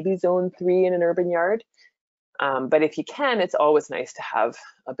 maybe zone 3 in an urban yard. But if you can, it's always nice to have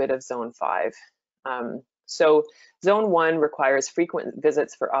a bit of zone 5. So zone 1 requires frequent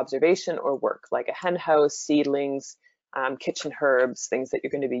visits for observation or work, like a hen house, seedlings, kitchen herbs, things that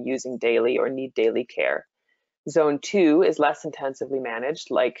you're going to be using daily or need daily care. Zone 2 is less intensively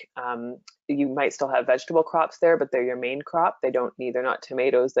managed, like you might still have vegetable crops there, but they're your main crop. They're not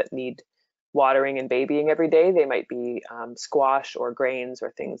tomatoes that need watering and babying every day. They might be squash or grains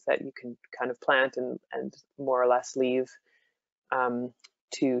or things that you can kind of plant and more or less leave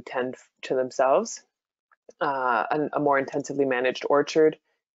to tend to themselves. A more intensively managed orchard.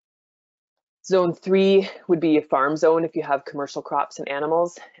 Zone 3 would be a farm zone if you have commercial crops and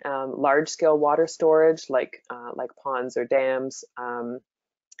animals. Large-scale water storage, like ponds or dams.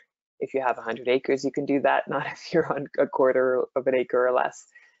 If you have 100 acres, you can do that. Not if you're on a quarter of an acre or less.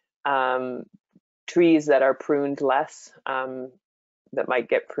 Trees that are pruned less, that might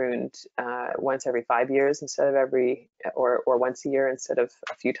get pruned once every 5 years instead of or once a year instead of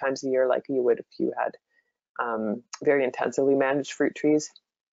a few times a year, like you would if you had very intensively managed fruit trees.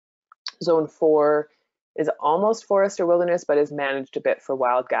 Zone 4 is almost forest or wilderness, but is managed a bit for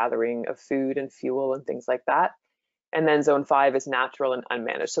wild gathering of food and fuel and things like that. And then zone 5 is natural and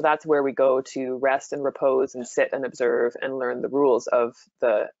unmanaged. So that's where we go to rest and repose and sit and observe and learn the rules of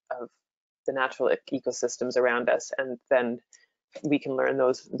the natural ecosystems around us. And then we can learn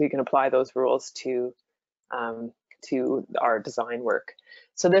those, we can apply those rules to our design work.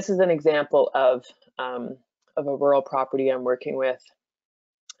 So this is an example of a rural property I'm working with.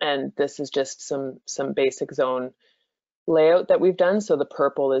 And this is just some basic zone layout that we've done. So the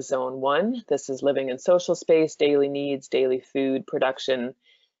purple is zone 1. This is living in social space, daily needs, daily food production,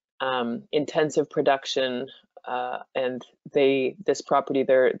 intensive production, and this property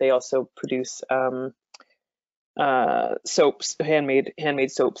there, they also produce soaps,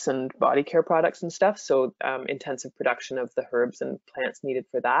 handmade soaps and body care products and stuff. So intensive production of the herbs and plants needed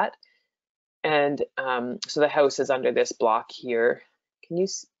for that. And so the house is under this block here. Can you,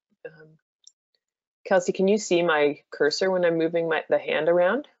 Kelsey, can you see my cursor when I'm moving the hand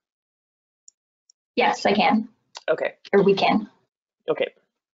around? Yes, I can. Okay. Or we can. Okay.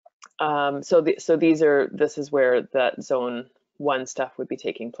 This is where that zone 1 stuff would be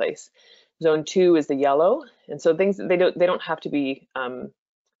taking place. Zone 2 is the yellow, and so things they don't have to be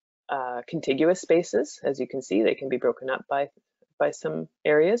contiguous spaces. As you can see, they can be broken up by some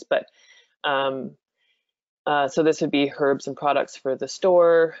areas, but so this would be herbs and products for the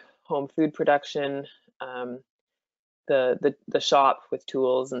store, home food production, the shop with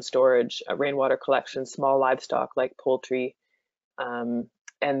tools and storage, rainwater collection, small livestock like poultry, and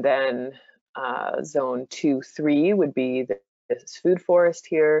then zone 2-3 would be this food forest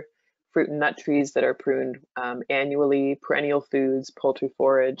here, fruit and nut trees that are pruned annually, perennial foods, poultry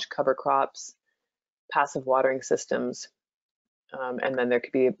forage, cover crops, passive watering systems, and then there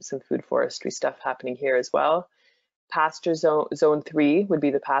could be some food forestry stuff happening here as well. Pasture zone 3 would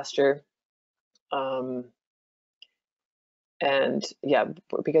be the pasture. And yeah,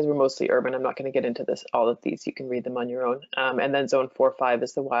 because we're mostly urban, I'm not going to get into all of these. You can read them on your own. And then zone 4-5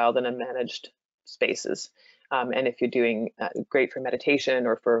 is the wild and unmanaged spaces. And if you're doing great for meditation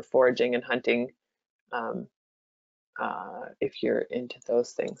or for foraging and hunting, if you're into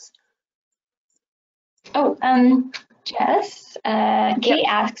those things. Oh, Jess, Kate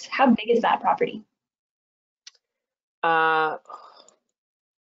asks, how big is that property? I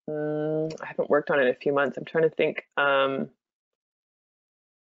haven't worked on it in a few months. I'm trying to think.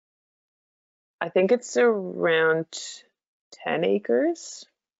 I think it's around 10 acres.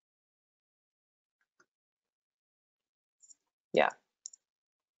 Yeah.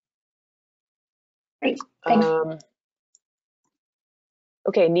 Great, thanks.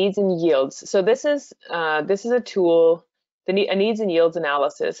 Okay, needs and yields. So this is a tool. A needs and yields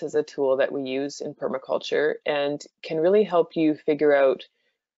analysis is a tool that we use in permaculture and can really help you figure out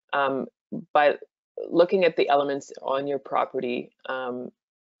by looking at the elements on your property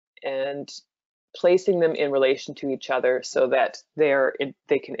and placing them in relation to each other so that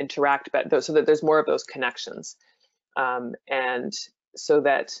they can interact better, so that there's more of those connections, and so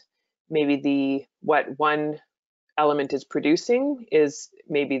that maybe what one element is producing is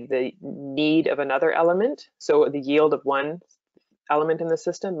maybe the need of another element. So the yield of one element in the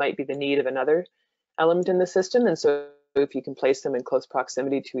system might be the need of another element in the system, and so if you can place them in close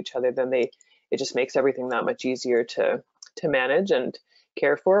proximity to each other, then it just makes everything that much easier to manage and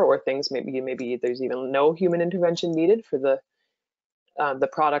care for, or things maybe there's even no human intervention needed for the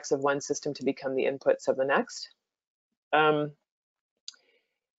products of one system to become the inputs of the next.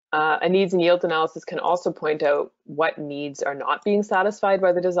 A needs and yields analysis can also point out what needs are not being satisfied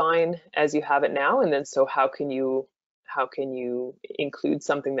by the design as you have it now, and then so how can you include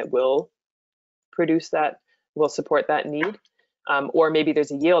something that will support that need, or maybe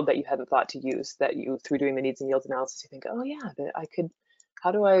there's a yield that you hadn't thought to use that you, through doing the needs and yields analysis, you think, oh yeah,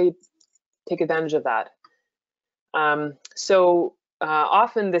 how do I take advantage of that?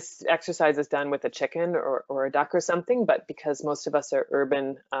 Often this exercise is done with a chicken or a duck or something, but because most of us are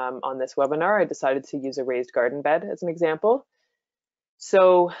urban on this webinar, I decided to use a raised garden bed as an example.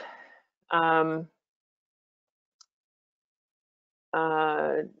 So I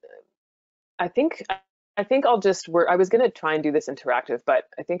think I'll just I was going to try and do this interactive, but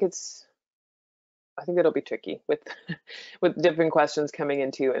I think it'll be tricky with with different questions coming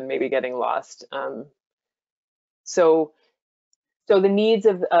into and maybe getting lost. So the needs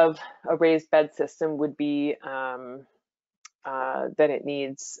of a raised bed system would be that it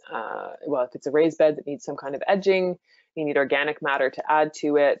needs, well, if it's a raised bed that needs some kind of edging, you need organic matter to add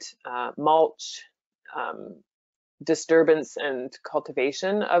to it, mulch, disturbance and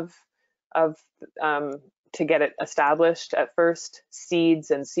cultivation to get it established at first. Seeds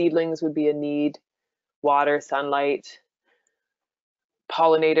and seedlings would be a need, water, sunlight,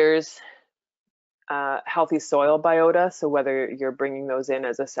 pollinators, healthy soil biota, so whether you're bringing those in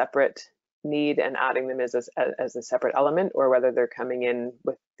as a separate need and adding them as a separate element, or whether they're coming in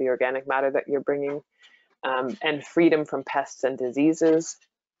with the organic matter that you're bringing, and freedom from pests and diseases.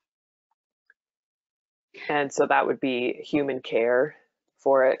 And so that would be human care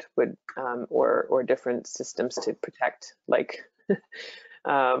for it, or different systems to protect, like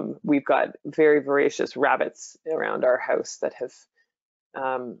we've got very voracious rabbits around our house that have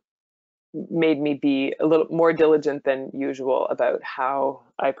made me be a little more diligent than usual about how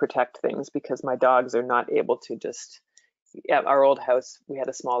I protect things, because my dogs are not able to just, at our old house, we had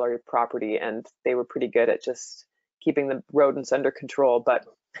a smaller property and they were pretty good at just keeping the rodents under control, but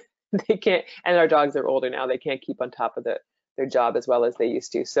they can't, and our dogs are older now, they can't keep on top of their job as well as they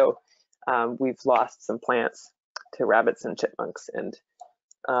used to. So we've lost some plants to rabbits and chipmunks. And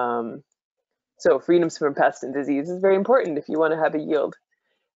so freedoms from pests and disease is very important if you want to have a yield.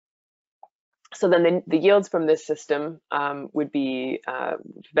 So then the yields from this system would be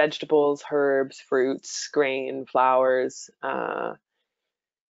vegetables, herbs, fruits, grain, flowers,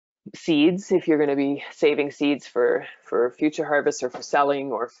 seeds, if you're going to be saving seeds for future harvests or for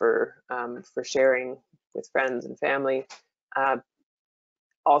selling or for sharing with friends and family.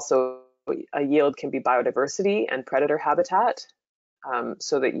 Also, a yield can be biodiversity and predator habitat,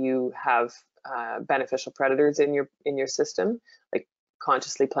 so that you have beneficial predators in your system, like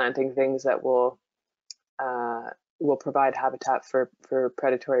consciously planting things that will provide habitat for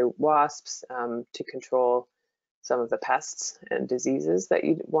predatory wasps, to control some of the pests and diseases that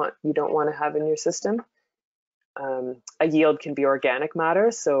you don't want to have in your system. A yield can be organic matter,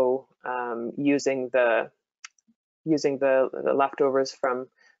 so using the leftovers from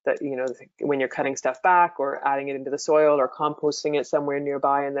that, when you're cutting stuff back or adding it into the soil or composting it somewhere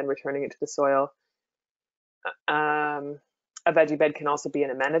nearby and then returning it to the soil. A veggie bed can also be an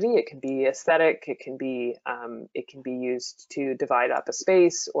amenity. It can be aesthetic. It can be used to divide up a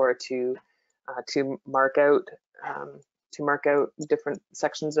space or to mark out different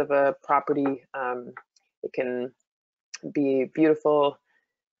sections of a property. It can be beautiful.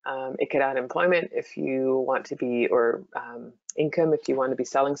 It could add employment if you want to be, or income if you want to be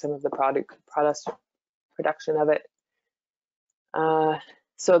selling some of the production of it.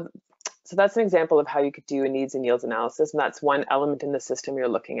 So that's an example of how you could do a needs and yields analysis, and that's one element in the system you're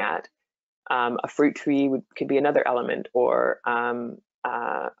looking at. A fruit tree could be another element, or a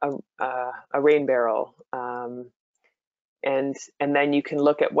rain barrel, and then you can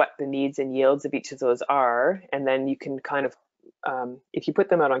look at what the needs and yields of each of those are, and then you can kind of, if you put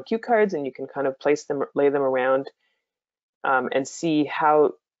them out on cue cards, and you can kind of place them, lay them around, and see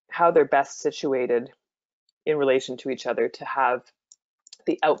how they're best situated in relation to each other to have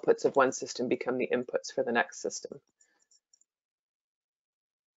the outputs of one system become the inputs for the next system.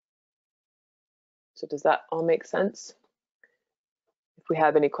 So does that all make sense? If we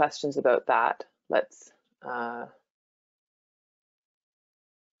have any questions about that, let's.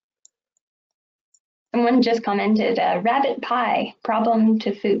 Someone just commented, rabbit pie, problem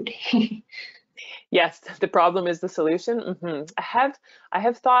to food. Yes, the problem is the solution. Mm-hmm. I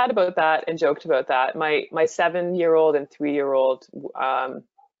have thought about that and joked about that. My 7-year-old and 3-year-old are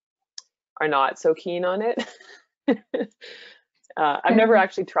not so keen on it. I've never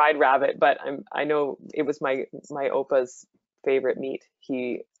actually tried rabbit, but I know it was my opa's favorite meat.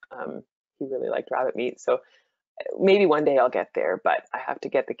 He really liked rabbit meat, so maybe one day I'll get there, but I have to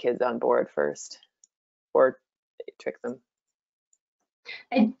get the kids on board first, or trick them.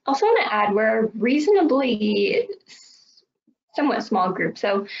 I also want to add, we're a reasonably somewhat small group,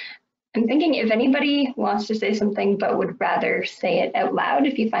 so I'm thinking if anybody wants to say something but would rather say it out loud,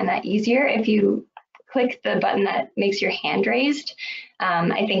 if you find that easier, if you click the button that makes your hand raised,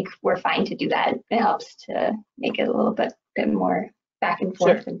 I think we're fine to do that. It helps to make it a little bit more back and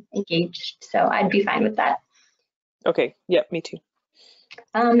forth, sure, and engaged, so I'd be fine with that. Okay, yep, me too.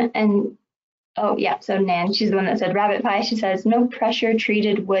 And oh yeah, so Nan, she's the one that said rabbit pie. She says no pressure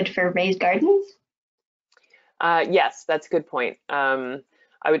treated wood for raised gardens. Yes, that's a good point. I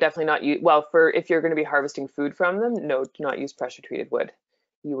would definitely not use, well, if you're going to be harvesting food from them, no, do not use pressure treated wood.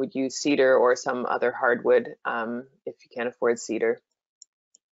 You would use cedar or some other hardwood if you can't afford cedar.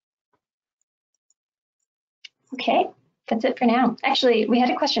 Okay, that's it for now. Actually, we had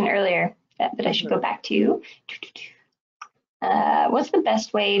a question earlier that I should go back to. What's the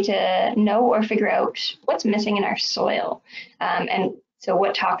best way to know or figure out what's missing in our soil? And so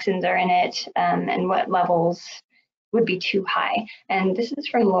what toxins are in it, and what levels would be too high? And this is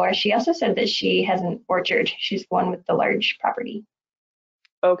from Laura. She also said that she has an orchard. She's the one with the large property.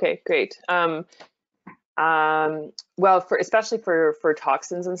 Okay, great. Well, especially for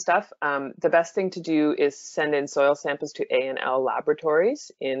toxins and stuff, the best thing to do is send in soil samples to A&L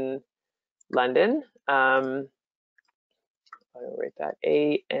Laboratories in London. I'll write that,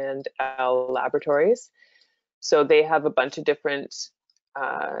 A&L Laboratories. So they have a bunch of different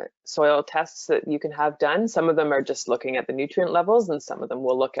soil tests that you can have done. Some of them are just looking at the nutrient levels, and some of them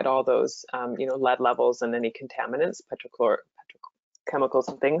will look at all those, lead levels and any contaminants, petrochemicals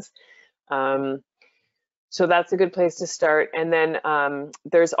and things. So that's a good place to start. And then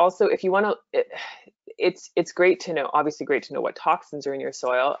there's also, if you want to, it's great to know, obviously great to know what toxins are in your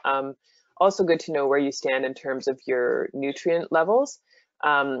soil. Also good to know where you stand in terms of your nutrient levels.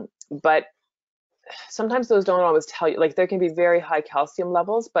 But sometimes those don't always tell you, like there can be very high calcium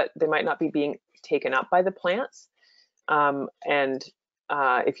levels, but they might not be being taken up by the plants. And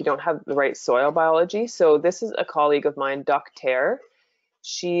if you don't have the right soil biology. So this is a colleague of mine, Dr.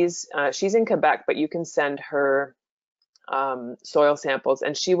 She's in Quebec, but you can send her soil samples,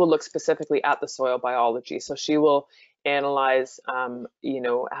 and she will look specifically at the soil biology. So she will analyze, you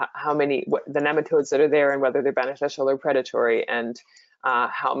know, how many, the nematodes that are there and whether they're beneficial or predatory, and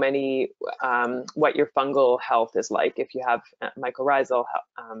how many, what your fungal health is like, if you have mycorrhiza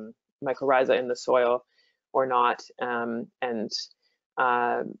in the soil or not, and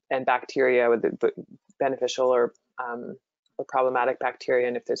bacteria, with the beneficial or problematic bacteria,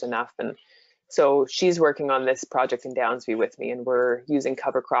 and if there's enough. And so she's working on this project in Downsview with me, and we're using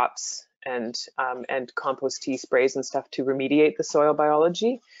cover crops and compost tea sprays and stuff to remediate the soil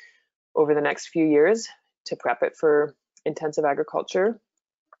biology over the next few years to prep it for intensive agriculture.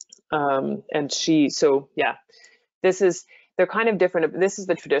 So yeah, they're kind of different. This is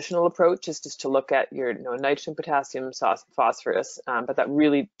the traditional approach, is just to look at your, you know, nitrogen, potassium, phosphorus, but that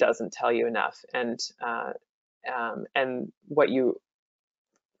really doesn't tell you enough. And what you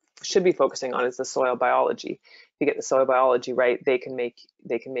should be focusing on is the soil biology. If you get the soil biology right, they can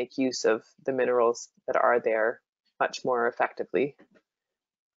make use of the minerals that are there much more effectively.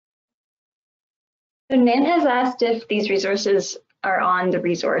 So Nan has asked if these resources are on the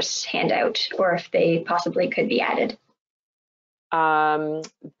resource handout, or if they possibly could be added.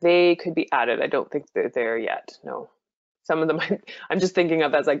 They could be added. I don't think they're there yet. No, some of them I'm just thinking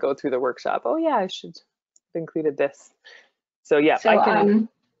of as I go through the workshop. Oh yeah, I should have included this. So yeah, so, I can.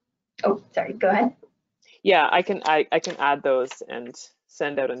 Oh, sorry. Go ahead. Yeah, I can add those and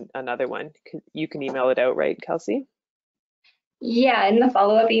send out another one. You can email it out, right, Kelsey? Yeah, in the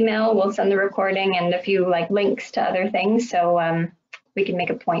follow-up email, we'll send the recording and a few like links to other things, so we can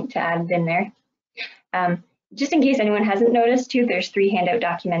make a point to add it in there. Just in case anyone hasn't noticed too, there's 3 handout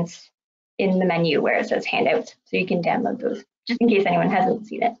documents in the menu where it says handouts, so you can download those, just in case anyone hasn't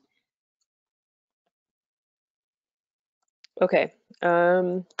seen it. Okay.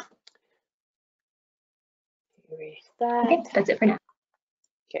 Okay, that's it for now.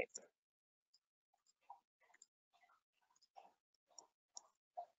 Okay.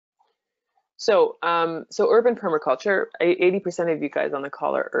 So, urban permaculture, 80% of you guys on the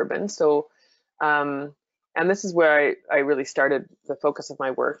call are urban. So, and this is where I really started the focus of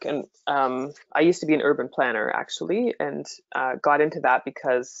my work. And I used to be an urban planner, actually, and got into that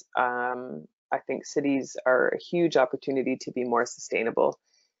because I think cities are a huge opportunity to be more sustainable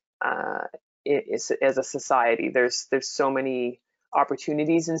as a society. There's so many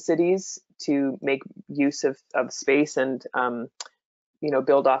opportunities in cities to make use of space and you know,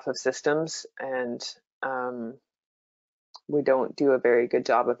 build off of systems, and we don't do a very good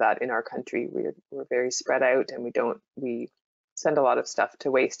job of that in our country. We're very spread out, and we send a lot of stuff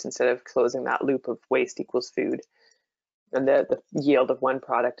to waste instead of closing that loop of waste equals food, and the yield of one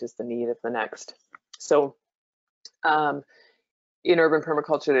product is the need of the next. So in urban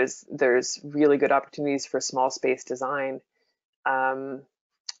permaculture, there's really good opportunities for small space design.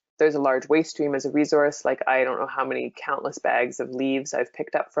 There's a large waste stream as a resource. Like, I don't know how many countless bags of leaves I've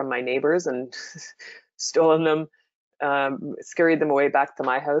picked up from my neighbors and stolen them, scurried them away back to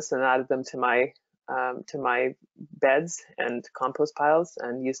my house and added them to my beds and compost piles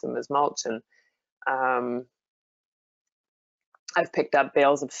and used them as mulch. And I've picked up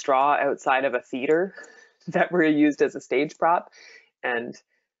bales of straw outside of a theater that were used as a stage prop. And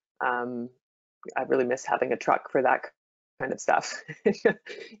I really miss having a truck for that kind of stuff.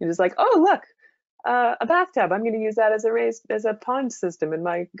 You're just like, oh look, a bathtub. I'm going to use that as a pond system in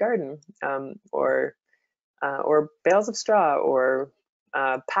my garden, or bales of straw, or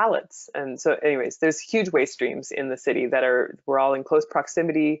pallets. And so, anyways, there's huge waste streams in the city we're all in close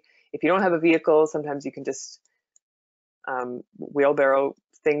proximity. If you don't have a vehicle, sometimes you can just wheelbarrow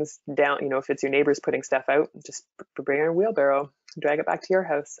things down. You know, if it's your neighbors putting stuff out, just bring a wheelbarrow, drag it back to your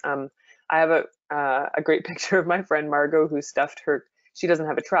house. I have a great picture of my friend Margot, who stuffed she doesn't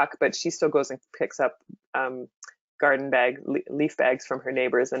have a truck, but she still goes and picks up garden leaf bags from her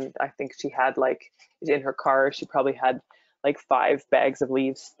neighbors. And I think she had, like, in her car, she probably had like 5 bags of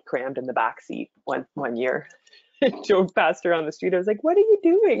leaves crammed in the back seat one year. I drove past her on the street. I was like, what are you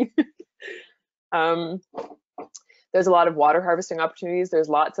doing? There's a lot of water harvesting opportunities. There's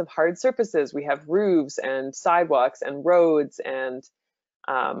lots of hard surfaces. We have roofs and sidewalks and roads and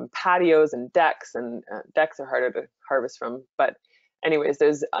patios and decks, and decks are harder to harvest from. But anyways,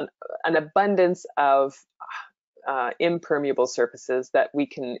 there's an abundance of impermeable surfaces that we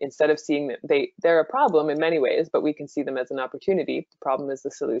can, instead of seeing that they're a problem in many ways, but we can see them as an opportunity. The problem is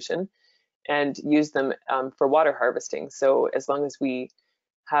the solution, and use them for water harvesting. So as long as we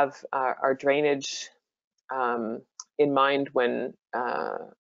have our drainage in mind, when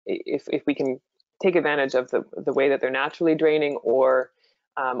if we can take advantage of the way that they're naturally draining, or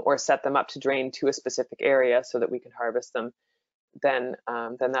or set them up to drain to a specific area so that we can harvest them, then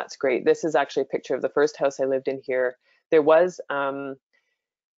that's great. This is actually a picture of the first house I lived in here. There was the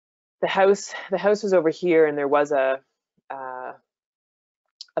house was over here, and there was a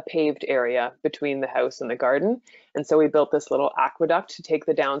paved area between the house and the garden, and so we built this little aqueduct to take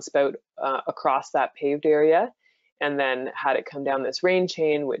the downspout across that paved area, and then had it come down this rain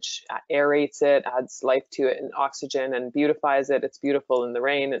chain, which aerates it, adds life to it and oxygen, and beautifies it. It's beautiful in the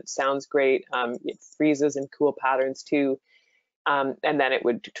rain. It sounds great. It freezes in cool patterns too. And then it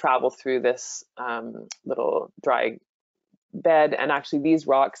would travel through this little dry bed. And actually these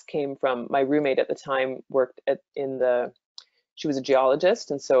rocks came from, my roommate at the time worked she was a geologist,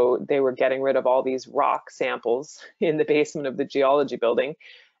 and so they were getting rid of all these rock samples in the basement of the geology building.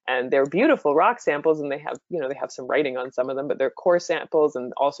 And they're beautiful rock samples, and they have some writing on some of them, but they're core samples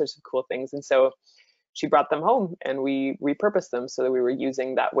and all sorts of cool things. And so she brought them home, and we repurposed them so that we were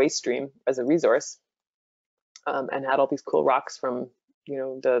using that waste stream as a resource, and had all these cool rocks from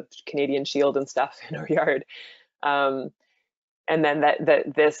the Canadian Shield and stuff in our yard. And then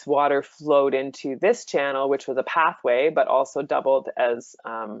this water flowed into this channel, which was a pathway, but also doubled as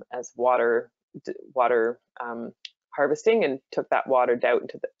water harvesting, and took that water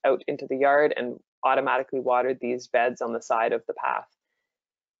out into the yard and automatically watered these beds on the side of the path.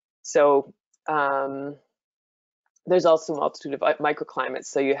 So there's also a multitude of microclimates.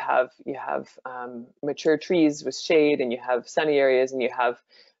 So you have mature trees with shade, and you have sunny areas, and you have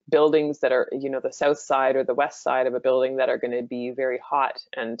buildings that are the south side or the west side of a building that are going to be very hot,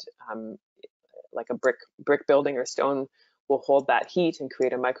 and like a brick building or stone will hold that heat and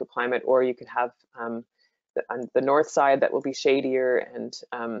create a microclimate. Or you could have the north side that will be shadier, and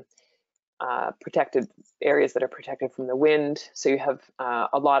protected areas that are protected from the wind. So you have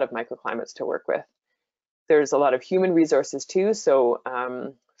a lot of microclimates to work with. There's a lot of human resources too. So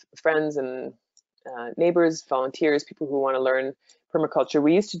friends and neighbors, volunteers, people who want to learn permaculture.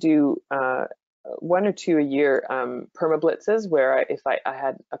 We used to do 1 or 2 a year permablitzes, where if I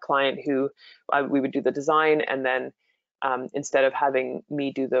had a client who we would do the design, and then instead of having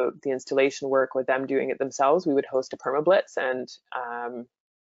me do the installation work or them doing it themselves, we would host a permablitz, and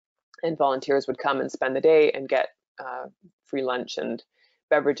volunteers would come and spend the day and get free lunch and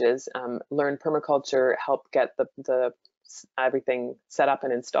beverages, learn permaculture, help get the everything set up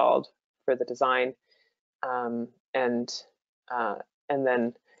and installed for the design, and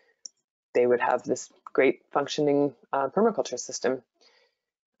then they would have this great functioning permaculture system.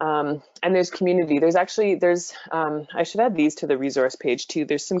 And there's community. There's I should add these to the resource page too.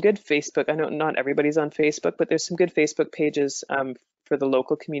 There's some good Facebook. I know not everybody's on Facebook, but there's some good Facebook pages for the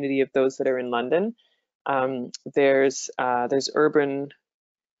local community of those that are in London. There's Urban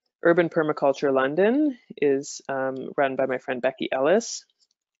Permaculture London is run by my friend Becky Ellis.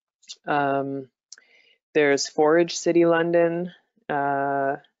 There's Forage City London.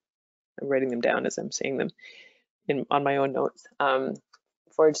 I'm writing them down as I'm saying them on my own notes.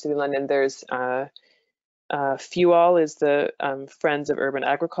 Forage City London. There's Fuel is the Friends of Urban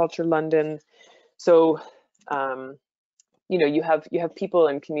Agriculture London. So you have people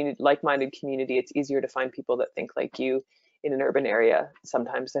in community, like-minded community. It's easier to find people that think like you in an urban area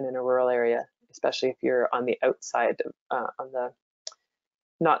sometimes than in a rural area, especially if you're on the outside,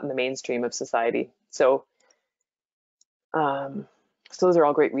 not in the mainstream of society. So those are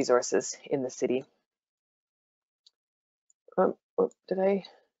all great resources in the city.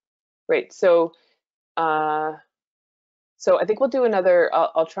 Great. So I think we'll do another,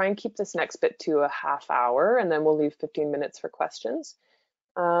 I'll try and keep this next bit to a half hour, and then we'll leave 15 minutes for questions.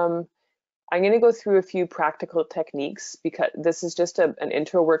 I'm going to go through a few practical techniques, because this is just an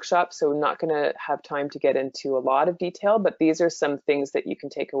intro workshop, so I'm not going to have time to get into a lot of detail, but these are some things that you can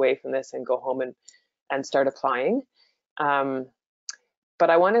take away from this and go home and start applying. But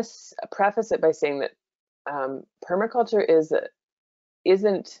I want to preface it by saying that permaculture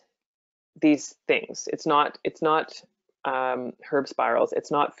isn't these things. It's not herb spirals.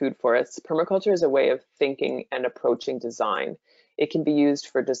 It's not food forests. Permaculture is a way of thinking and approaching design. It can be used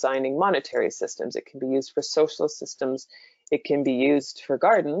for designing monetary systems. It can be used for social systems. It can be used for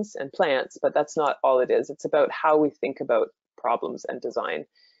gardens and plants, but that's not all it is. It's about how we think about problems and design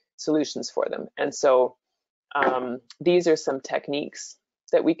solutions for them. And so these are some techniques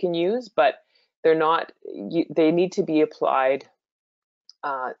that we can use, but they need to be applied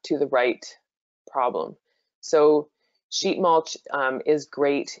to the right problem. So sheet mulch is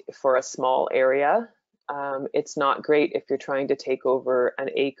great for a small area. It's not great if you're trying to take over an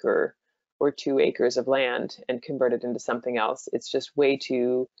acre or 2 acres of land and convert it into something else. It's just way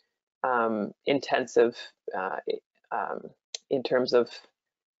too intensive in terms of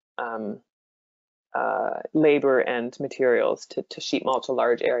labor and materials to sheet mulch a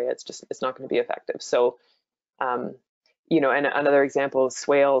large area. It's not going to be effective. So, you know, and another example is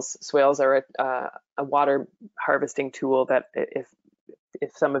swales. Swales are a water harvesting tool that if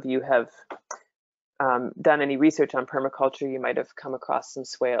some of you have done any research on permaculture, you might have come across some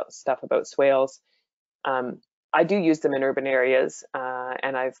stuff about swales. I do use them in urban areas,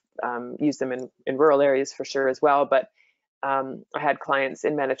 and I've used them in rural areas for sure as well. But I had clients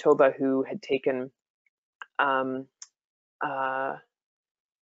in Manitoba who had taken a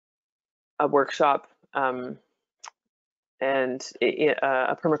workshop and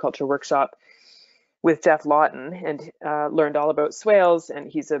a permaculture workshop with Jeff Lawton, and learned all about swales. And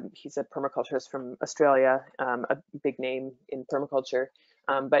he's a permaculturist from Australia, a big name in permaculture.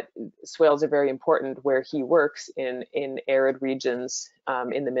 But swales are very important where he works in arid regions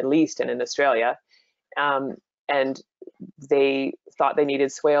in the Middle East and in Australia. And they thought they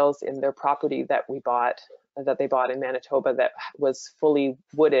needed swales in their property that they bought in Manitoba that was fully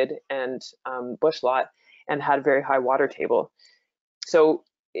wooded and bush lot and had a very high water table. So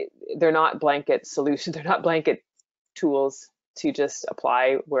they're not blanket solutions, they're not blanket tools to just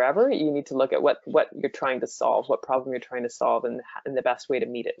apply wherever. You need to look at what you're trying to solve, what problem you're trying to solve, and the best way to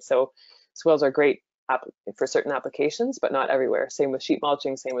meet it. So swales are great for certain applications, but not everywhere. Same with sheet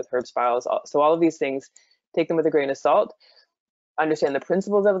mulching, same with herb spirals. So all of these things, take them with a grain of salt, understand the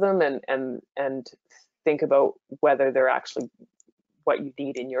principles of them, and think about whether they're actually what you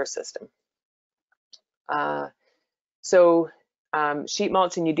need in your system. Sheet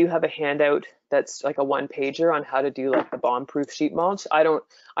mulch, and you do have a handout that's like a one-pager on how to do like the bomb-proof sheet mulch. I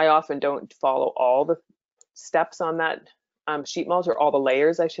often don't follow all the steps on that sheet mulch, or all the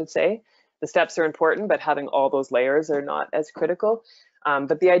layers, I should say. The steps are important, but having all those layers are not as critical.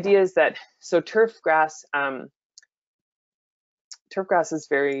 But the idea is that, so turf grass is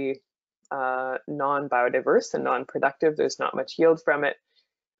very non-biodiverse and non-productive. There's not much yield from it.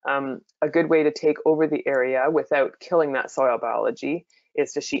 A good way to take over the area without killing that soil biology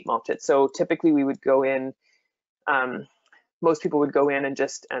is to sheet mulch it. So typically we would go in, most people would go in and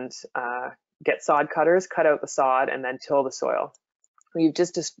get sod cutters, cut out the sod, and then till the soil. You've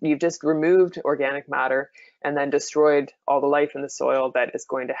just removed organic matter and then destroyed all the life in the soil that is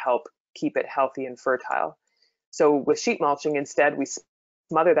going to help keep it healthy and fertile. So with sheet mulching, instead we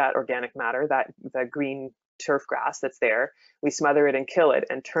smother that organic matter, the green turf grass that's there, we smother it and kill it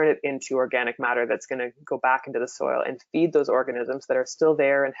and turn it into organic matter that's going to go back into the soil and feed those organisms that are still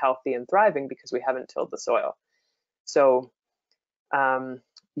there and healthy and thriving because we haven't tilled the soil. So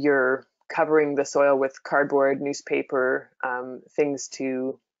you're covering the soil with cardboard, newspaper, things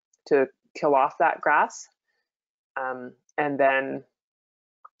to kill off that grass, and then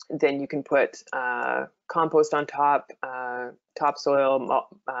you can put compost on top, topsoil,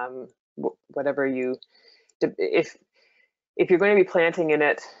 whatever you. If you're going to be planting in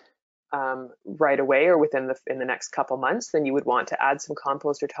it right away or in the next couple months, then you would want to add some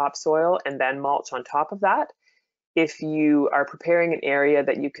compost or topsoil and then mulch on top of that. If you are preparing an area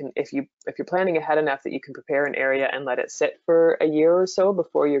that you can, if you're planning ahead enough that you can prepare an area and let it sit for a year or so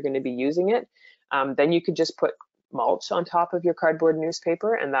before you're going to be using it, then you could just put mulch on top of your cardboard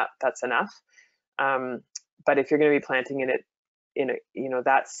newspaper, and that's enough. But if you're going to be planting in it in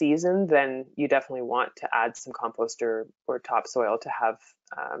that season, then you definitely want to add some compost or topsoil to have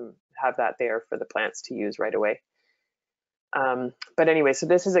that there for the plants to use right away. But anyway, so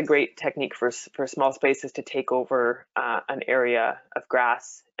this is a great technique for small spaces to take over an area of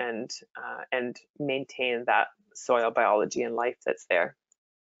grass and maintain that soil biology and life that's there.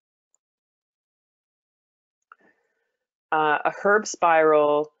 A herb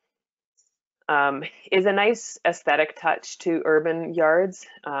spiral is a nice aesthetic touch to urban yards,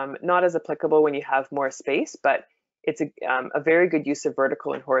 not as applicable when you have more space, but it's a very good use of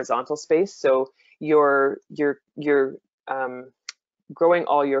vertical and horizontal space. So you're growing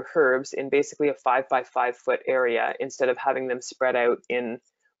all your herbs in basically a 5 by 5 foot area instead of having them spread out in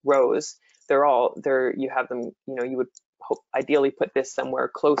rows. You have them, you would ideally put this somewhere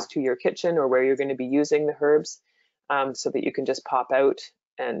close to your kitchen or where you're going to be using the herbs, so that you can just pop out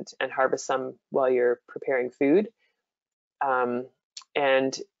and harvest some while you're preparing food.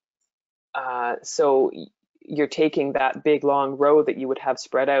 So you're taking that big long row that you would have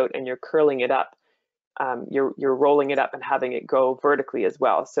spread out and you're curling it up. You're rolling it up and having it go vertically as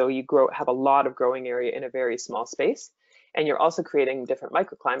well. So you have a lot of growing area in a very small space, and you're also creating different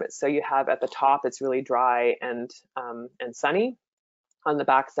microclimates. So you have at the top, it's really dry and sunny. On the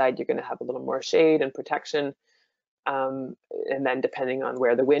backside, you're going to have a little more shade and protection. And then depending on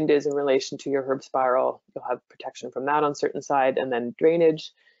where the wind is in relation to your herb spiral, you'll have protection from that on certain side, and then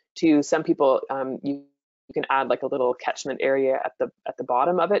drainage. to some people, you can add like a little catchment area at the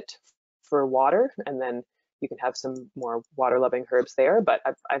bottom of it for water, and then you can have some more water-loving herbs there. But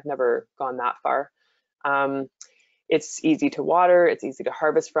I've never gone that far. It's easy to water, it's easy to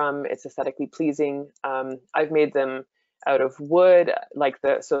harvest from, it's aesthetically pleasing. I've made them out of wood, like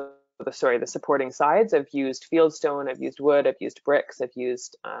the supporting sides. I've used fieldstone, I've used wood, I've used bricks, I've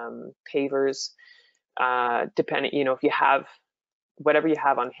used pavers. Depending, you know, if you have whatever you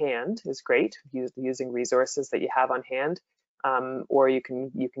have on hand is great, using resources that you have on hand, or you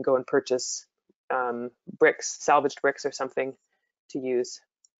can go and purchase bricks, salvaged bricks or something to use.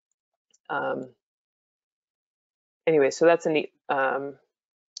 Anyway, so that's a neat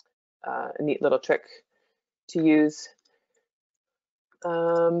little trick to use.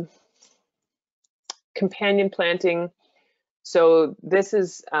 Companion planting. So this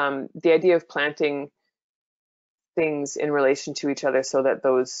is the idea of planting things in relation to each other so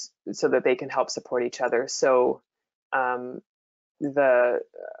that they can help support each other. So the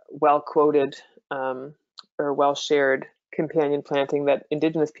well-quoted or well-shared companion planting that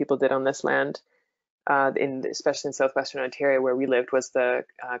Indigenous people did on this land, especially in southwestern Ontario where we lived, was the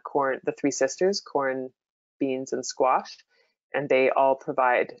corn, the three sisters, corn, beans, and squash, and they all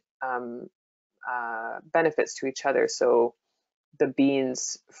provide benefits to each other. So the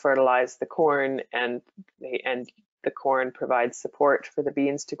beans fertilize the corn, and the corn provides support for the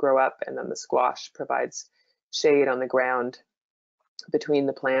beans to grow up, and then the squash provides shade on the ground between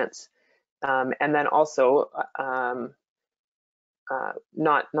the plants. And then also,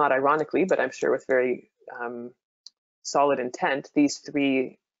 not ironically, but I'm sure with very solid intent, these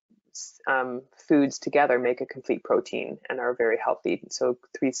three foods together make a complete protein and are very healthy. So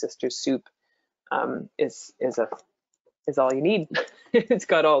Three Sisters soup is all you need. It's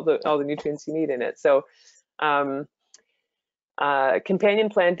got all the nutrients you need in it. So companion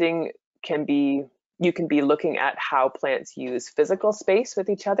planting you can be looking at how plants use physical space with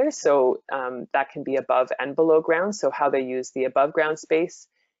each other. So that can be above and below ground. So how they use the above ground space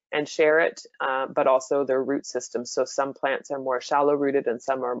and share it, but also their root system. So some plants are more shallow rooted and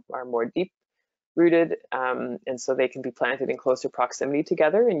some are more deep rooted. And so they can be planted in closer proximity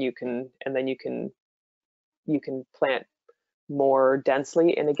together, and then you can plant more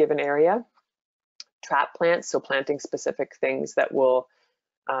densely in a given area. Trap plants, so planting specific things that will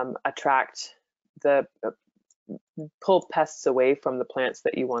pull pests away from the plants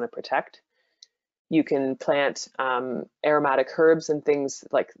that you want to protect. You can plant aromatic herbs and things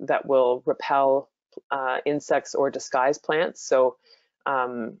like that will repel insects or disguise plants. So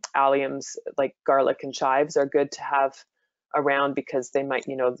alliums like garlic and chives are good to have around because they might,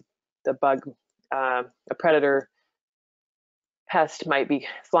 the bug, a predator pest might be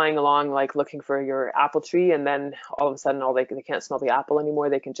flying along like looking for your apple tree, and then all of a sudden they can't smell the apple anymore.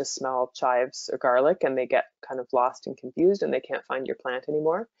 They can just smell chives or garlic, and they get kind of lost and confused, and they can't find your plant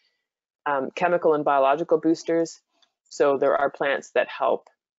anymore. Chemical and biological boosters. So there are plants that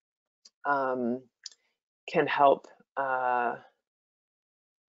can help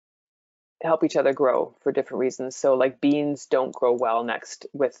each other grow for different reasons. So like beans don't grow well next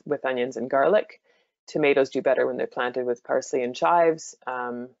with onions and garlic. Tomatoes do better when they're planted with parsley and chives.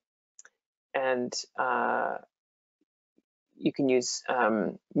 And you can use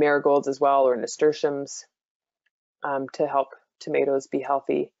marigolds as well, or nasturtiums, to help tomatoes be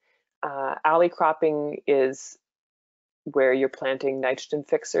healthy. Alley cropping is where you're planting nitrogen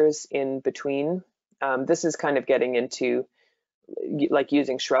fixers in between. This is kind of getting into like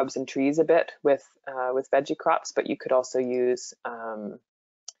using shrubs and trees a bit with veggie crops, but you could also use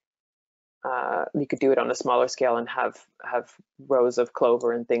you could do it on a smaller scale and have rows of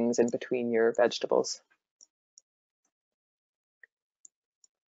clover and things in between your vegetables.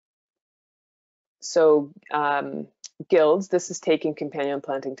 So guilds, this is taking companion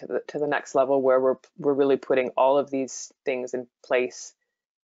planting to the next level, where we're really putting all of these things in place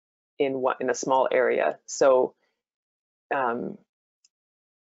in a small area. So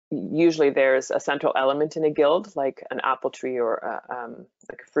usually there's a central element in a guild, like an apple tree or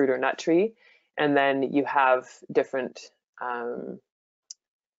like a fruit or nut tree, and then you have different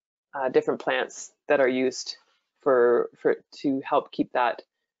plants that are used to help keep that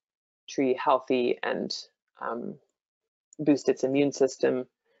tree healthy and boost its immune system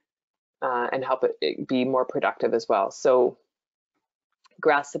and help it be more productive as well. So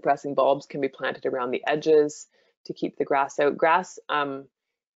grass suppressing bulbs can be planted around the edges to keep the grass out. Grass, a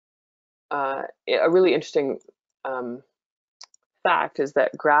really interesting fact is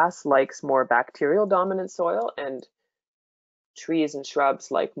that grass likes more bacterial dominant soil, and trees and shrubs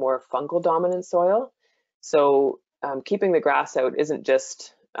like more fungal dominant soil. So keeping the grass out isn't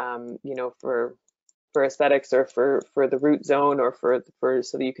just you know, for aesthetics or for the root zone or for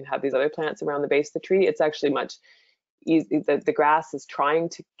so that you can have these other plants around the base of the tree. It's actually much easy. The grass is trying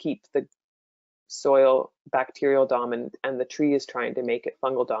to keep the soil bacterial dominant and the tree is trying to make it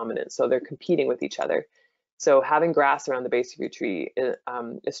fungal dominant. So they're competing with each other. So having grass around the base of your tree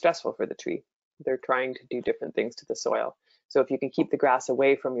is stressful for the tree. They're trying to do different things to the soil. So if you can keep the grass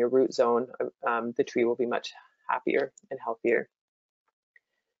away from your root zone, the tree will be much happier and healthier.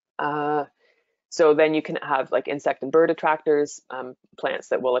 So then you can have like insect and bird attractors, plants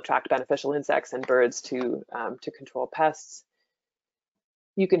that will attract beneficial insects and birds to control pests.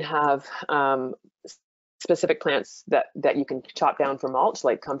 You can have specific plants that you can chop down for mulch,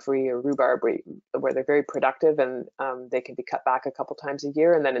 like comfrey or rhubarb, where they're very productive and they can be cut back a couple times a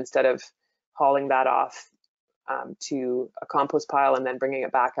year. And then instead of hauling that off to a compost pile and then bringing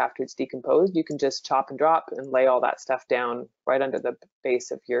it back after it's decomposed, you can just chop and drop and lay all that stuff down right under the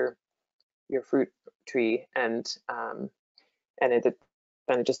base of your fruit tree, and it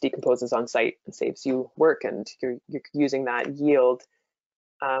just decomposes on site and saves you work, and you're using that yield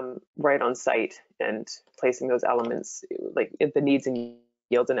right on site and placing those elements like in the needs and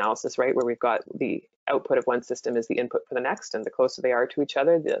yields analysis, right, where we've got the output of one system is the input for the next, and the closer they are to each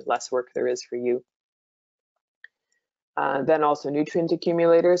other, the less work there is for you. Then also nutrient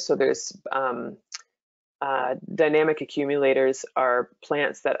accumulators. So there's dynamic accumulators are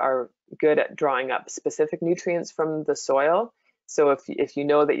plants that are good at drawing up specific nutrients from the soil. So if you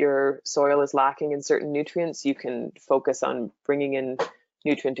know that your soil is lacking in certain nutrients, you can focus on bringing in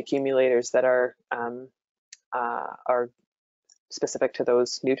nutrient accumulators that are specific to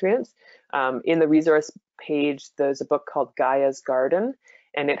those nutrients. In the resource page, there's a book called Gaia's Garden,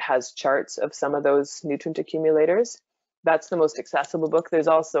 and it has charts of some of those nutrient accumulators. That's the most accessible book. There's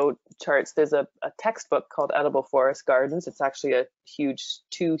also charts. There's a textbook called Edible Forest Gardens. It's actually a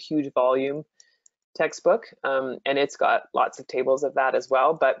two huge volume textbook, and it's got lots of tables of that as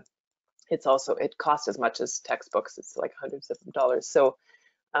well, but it costs as much as textbooks. It's like hundreds of dollars. So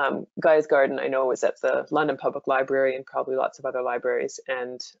Gaia's Garden, I know, is at the London Public Library and probably lots of other libraries,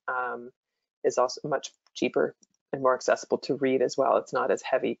 and is also much cheaper and more accessible to read as well. It's not as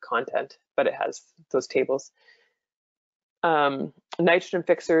heavy content, but it has those tables. Nitrogen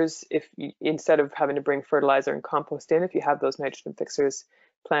fixers, if you, instead of having to bring fertilizer and compost in, if you have those nitrogen fixers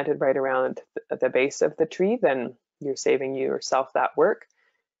planted right around the base of the tree, then you're saving yourself that work.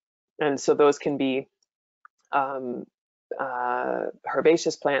 And so those can be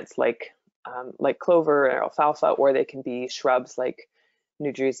herbaceous plants like clover or alfalfa, or they can be shrubs like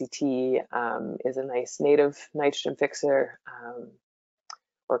New Jersey tea is a nice native nitrogen fixer,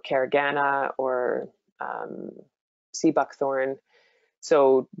 or carragana, or sea buckthorn.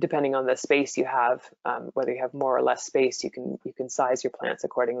 So depending on the space you have, whether you have more or less space, you can size your plants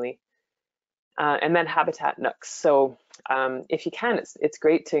accordingly. And then habitat nooks. So if you can, it's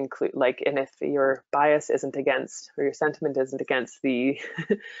great to include, like, and if your bias isn't against, or your sentiment isn't against the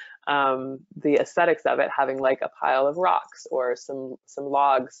the aesthetics of it, having like a pile of rocks or some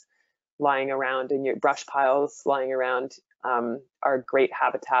logs lying around in your brush piles lying around are great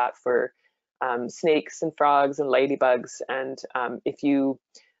habitat for snakes and frogs and ladybugs. And if you,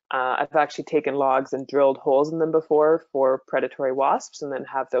 I've actually taken logs and drilled holes in them before for predatory wasps, and then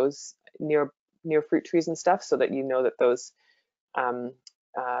have those near fruit trees and stuff, so that you know that those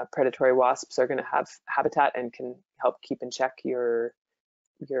predatory wasps are going to have habitat and can help keep in check your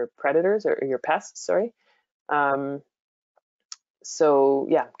predators, or your pests, sorry. So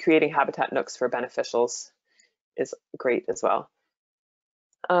yeah, creating habitat nooks for beneficials is great as well.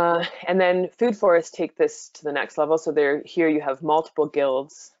 And then food forests take this to the next level. So here you have multiple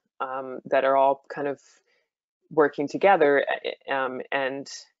guilds that are all kind of working together and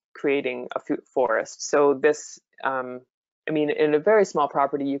creating a food forest. So this, I mean, in a very small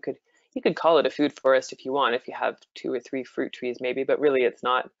property, you could call it a food forest if you want, if you have 2 or 3 fruit trees maybe, but really it's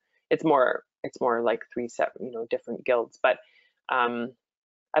not. It's more like 3 different guilds. But I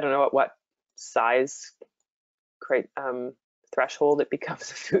don't know at what size threshold it becomes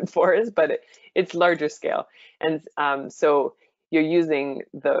a food forest, but it's larger scale. And so you're using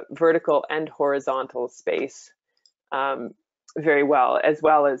the vertical and horizontal space very well as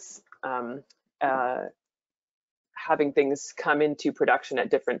having things come into production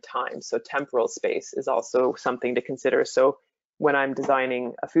at different times. So temporal space is also something to consider. So when I'm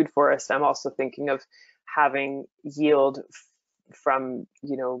designing a food forest, I'm also thinking of having yield from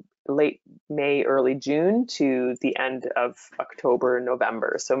late May, early June to the end of October,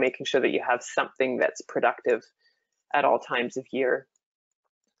 November. So making sure that you have something that's productive at all times of year.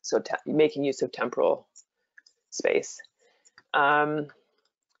 So making use of temporal space.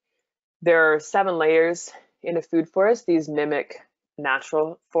 There are 7 layers in a food forest. These mimic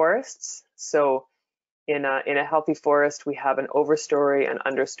natural forests. So in a healthy forest, we have an overstory, an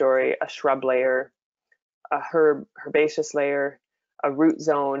understory, a shrub layer, a herbaceous layer, a root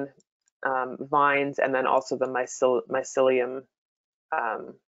zone, vines, and then also the mycelium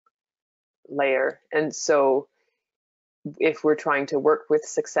layer. And so if we're trying to work with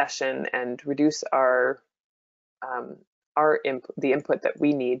succession and reduce the input that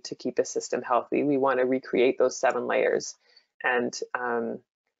we need to keep a system healthy, we want to recreate those 7 layers and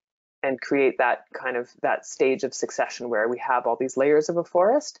create that stage of succession where we have all these layers of a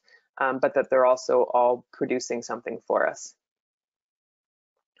forest, but that they're also all producing something for us.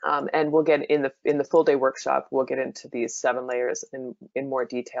 And we'll get in the full day workshop, we'll get into these 7 layers in more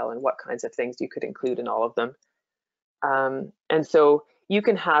detail and what kinds of things you could include in all of them. And so you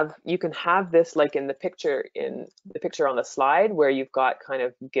can have this like in the picture on the slide, where you've got kind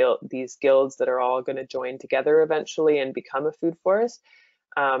of these guilds that are all going to join together eventually and become a food forest.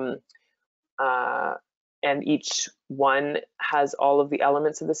 And each one has all of the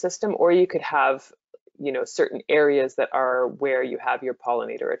elements of the system, or you could have, certain areas that are where you have your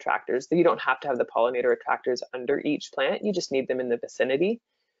pollinator attractors. You don't have to have the pollinator attractors under each plant, you just need them in the vicinity.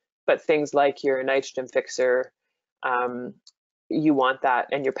 But things like your nitrogen fixer, you want that,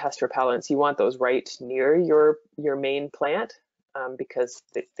 and your pest repellents, you want those right near your main plant, because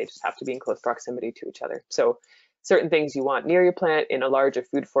they just have to be in close proximity to each other. So certain things you want near your plant. In a larger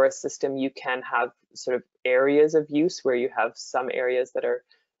food forest system, you can have sort of areas of use where you have some areas that are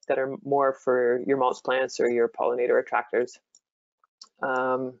more for your mulch plants or your pollinator attractors.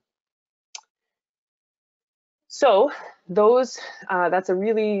 So that's a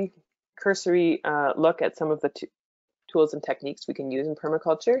really cursory look at some of the tools and techniques we can use in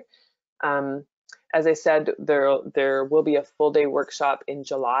permaculture. As I said, there will be a full day workshop in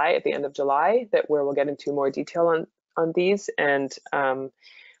July, at the end of July, where we'll get into more detail on these, and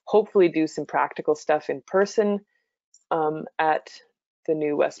hopefully do some practical stuff in person at the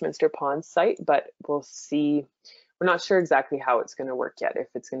new Westminster Ponds site, but we'll see. We're not sure exactly how it's going to work yet, if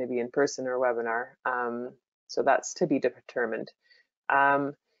it's going to be in person or webinar. So that's to be determined.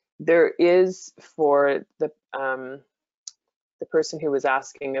 There is, for the person who was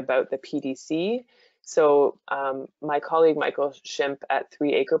asking about the PDC. So my colleague Michael Schimpf at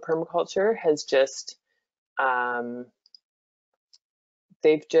 3 Acre Permaculture has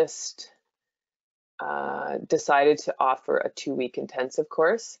they've just decided to offer a 2-week intensive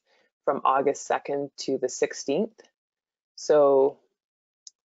course from August 2nd to the 16th. So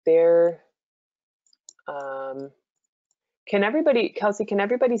Kelsey, can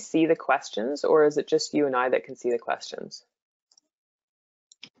everybody see the questions, or is it just you and I that can see the questions?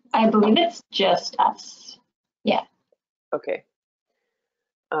 I believe it's just us. Yeah. Okay.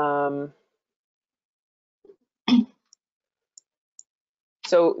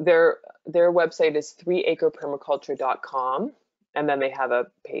 So their website is 3acrepermaculture.com, and then they have a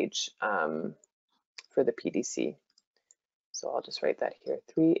page for the PDC. So I'll just write that here,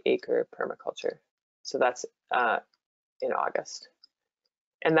 3 Acre Permaculture. So that's in August.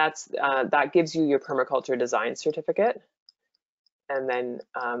 And that gives you your permaculture design certificate. And then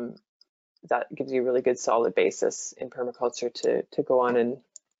that gives you a really good solid basis in permaculture to go on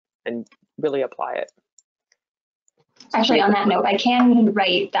and really apply it. Actually, on that note, I can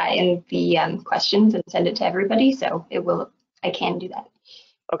write that in the questions and send it to everybody, so I can do that.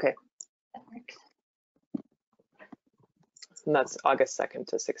 Okay. That works. And that's August 2nd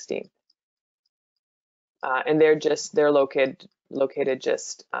to 16th. And they're located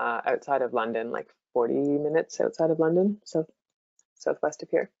just outside of London, like 40 minutes outside of London, so southwest of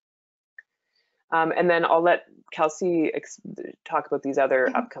here. And then I'll let Kelsey talk about these other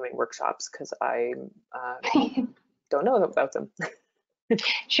upcoming workshops, because I don't know about them.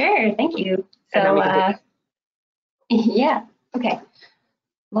 Sure, thank you. So yeah, okay.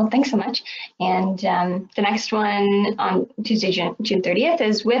 Well, thanks so much. And the next one on Tuesday, June 30th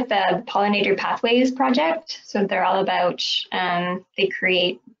is with the Pollinator Pathways project. So they're all about, they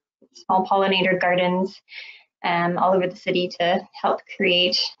create small pollinator gardens all over the city to help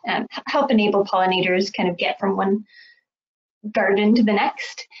enable pollinators kind of get from one garden to the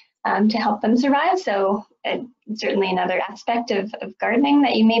next to help them survive. So certainly another aspect of gardening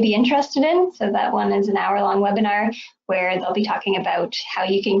that you may be interested in. So that one is an hour-long webinar where they'll be talking about how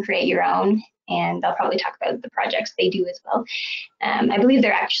you can create your own, and they'll probably talk about the projects they do as well. I believe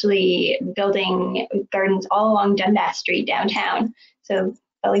they're actually building gardens all along Dundas Street downtown. So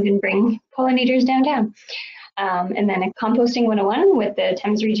they'll even bring pollinators downtown. And then a composting 101 with the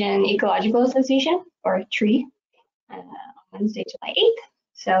Thames Region Ecological Association, or TREE, on Wednesday, July 8th.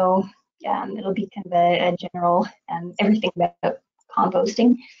 So It'll be kind of a general everything about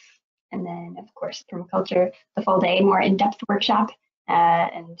composting. And then, of course, permaculture, the full day, more in-depth workshop.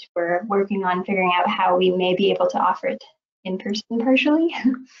 And we're working on figuring out how we may be able to offer it in person partially.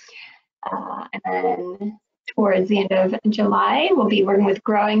 And then towards the end of July, we'll be working with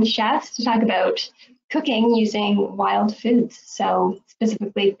growing chefs to talk about cooking using wild foods. So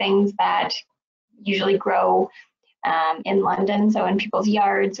specifically things that usually grow in London, so in people's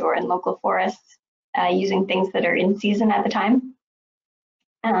yards or in local forests, using things that are in season at the time.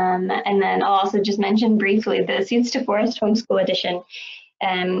 And then I'll also just mention briefly the Seeds to Forest Homeschool Edition.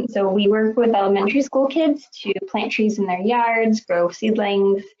 So we work with elementary school kids to plant trees in their yards, grow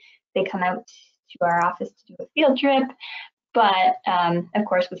seedlings. They come out to our office to do a field trip. But of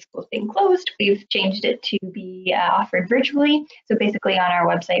course, with schools being closed, we've changed it to be offered virtually. So basically on our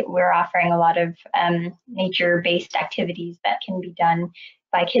website, we're offering a lot of nature-based activities that can be done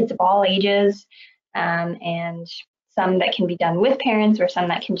by kids of all ages, and some that can be done with parents or some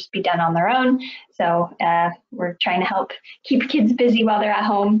that can just be done on their own. So we're trying to help keep kids busy while they're at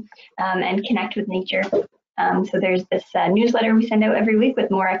home and connect with nature. So there's this newsletter we send out every week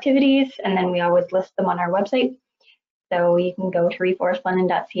with more activities, and then we always list them on our website. So you can go to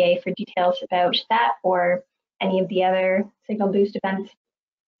reforestlondon.ca for details about that or any of the other Signal Boost events.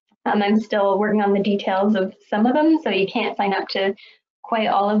 I'm still working on the details of some of them, so you can't sign up to quite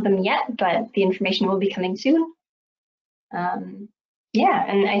all of them yet, but the information will be coming soon. Yeah,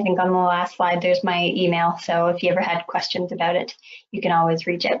 and I think on the last slide, there's my email. So if you ever had questions about it, you can always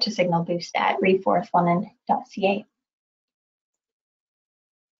reach out to Signal Boost at reforestlondon.ca.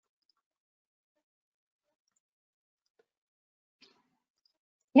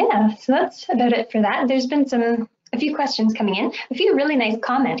 Yeah, so that's about it for that. There's been a few questions coming in, a few really nice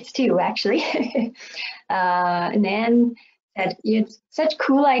comments too, actually. Nan said, you had such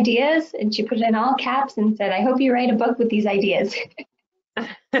cool ideas, and she put it in all caps and said, I hope you write a book with these ideas.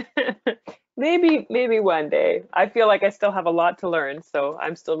 Maybe one day. I feel like I still have a lot to learn, so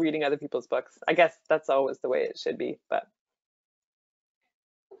I'm still reading other people's books. I guess that's always the way it should be, but.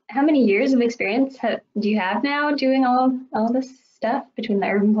 How many years of experience do you have now doing all this stuff between the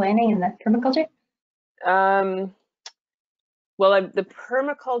urban planning and the permaculture? Well, the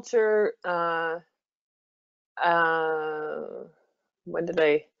permaculture, when did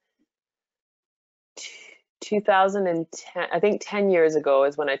I, 2010, I think 10 years ago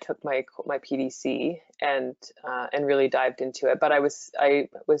is when I took my PDC and really dived into it. But I was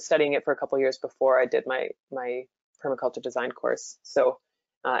studying it for a couple of years before I did my permaculture design course. So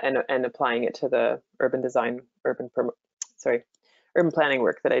and applying it to the urban planning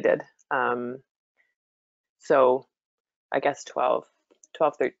work that I did. So I guess 13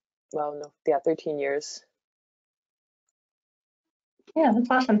 years. Yeah, that's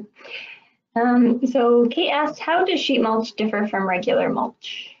awesome. So Kate asked, how does sheet mulch differ from regular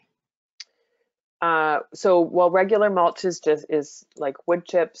mulch? So regular mulch is like wood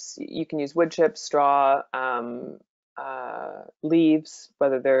chips. You can use wood chips, straw, leaves,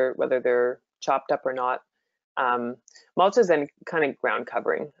 whether they're chopped up or not. Mulch is then kind of ground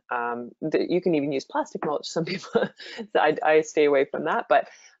covering. You can even use plastic mulch. Some people, I stay away from that, but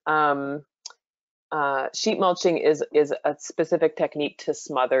sheet mulching is a specific technique to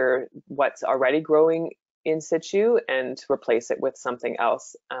smother what's already growing in situ and replace it with something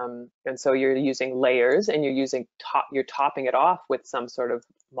else. And so you're using layers, and you're topping it off with some sort of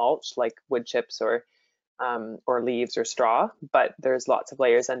mulch like wood chips or leaves or straw, but there's lots of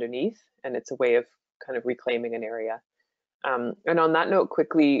layers underneath, and it's a way of kind of reclaiming an area. And on that note,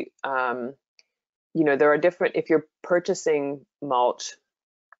 quickly, there are different, if you're purchasing mulch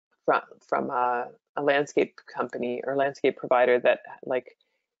from a landscape company or landscape provider, that like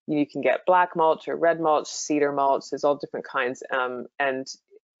you can get black mulch or red mulch, cedar mulch, there's all different kinds. And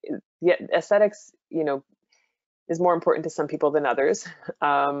yet aesthetics, is more important to some people than others.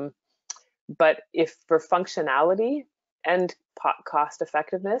 But if for functionality and cost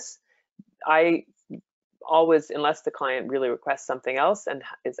effectiveness, I always, unless the client really requests something else and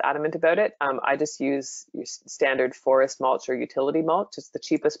is adamant about it, I just use standard forest mulch or utility mulch. It's the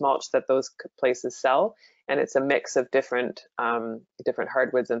cheapest mulch that those places sell, and it's a mix of different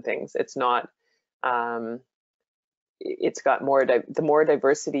hardwoods and things. It's not. It's got the more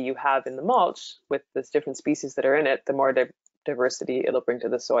diversity you have in the mulch with the different species that are in it, the more diversity it'll bring to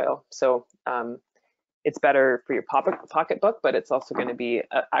the soil. So it's better for your pocketbook, but it's also going to be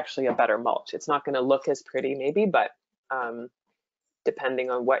actually a better mulch. It's not going to look as pretty maybe, but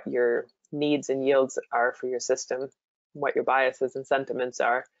depending on what your needs and yields are for your system, what your biases and sentiments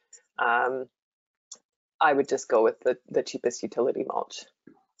are, I would just go with the cheapest utility mulch.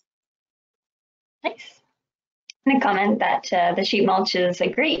 Nice. I'm going to comment that the sheet mulch is a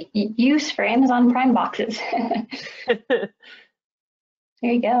great use for Amazon Prime boxes. There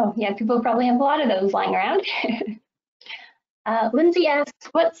you go. Yeah, people probably have a lot of those lying around. Lindsay asks,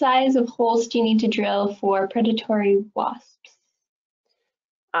 what size of holes do you need to drill for predatory wasps?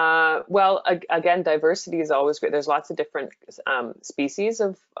 Well, again, diversity is always great. There's lots of different species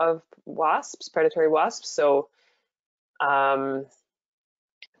of wasps, predatory wasps. So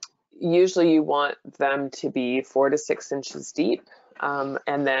usually you want them to be 4 to 6 inches deep.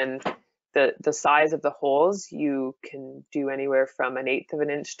 And then the size of the holes, you can do anywhere from 1/8 of an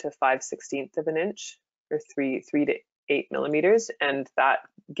inch to 5/16 of an inch, or 3 to 8 millimeters. And that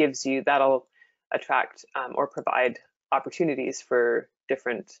gives you, that'll attract or provide opportunities for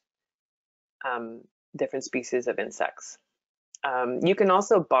different species of insects. You can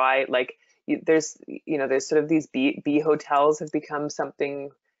also buy, like, there's sort of these bee hotels have become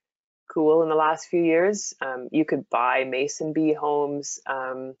something cool in the last few years. You could buy mason bee homes.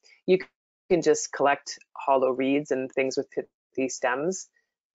 You can just collect hollow reeds and things with pithy stems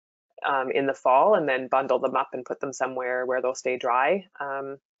in the fall, and then bundle them up and put them somewhere where they'll stay dry.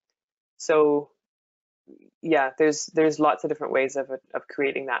 So yeah, there's lots of different ways of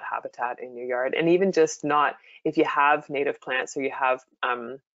creating that habitat in your yard. And even just not, if you have native plants or you have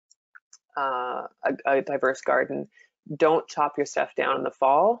a diverse garden, don't chop your stuff down in the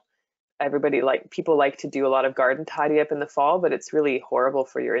fall. People like to do a lot of garden tidy up in the fall, but it's really horrible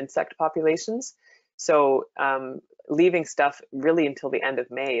for your insect populations. So leaving stuff really until the end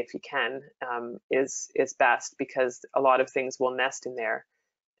of May, if you can, is best, because a lot of things will nest in there.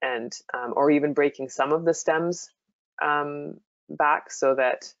 And or even breaking some of the stems back so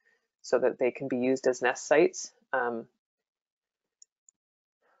that they can be used as nest sites, and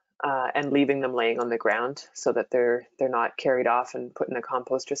leaving them laying on the ground so that they're not carried off and put in a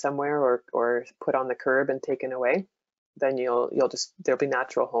composter somewhere or put on the curb and taken away. Then there'll be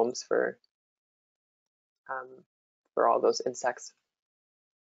natural homes for all those insects.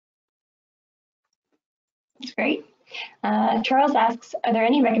 That's great. Charles asks, are there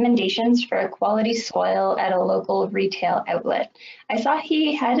any recommendations for quality soil at a local retail outlet? I saw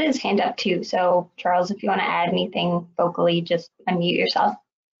he had his hand up too. So Charles, if you want to add anything vocally, just unmute yourself.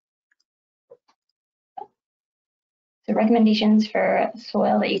 So recommendations for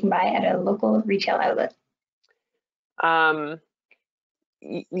soil that you can buy at a local retail outlet.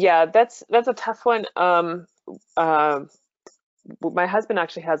 Yeah, that's a tough one. My husband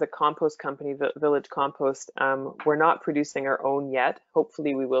actually has a compost company, Village Compost. We're not producing our own yet.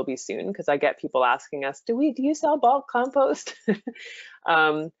 Hopefully we will be soon, because I get people asking us, do you sell bulk compost?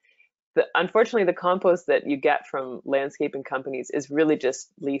 Unfortunately, the compost that you get from landscaping companies is really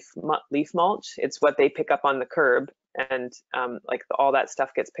just leaf mulch. It's what they pick up on the curb, and all that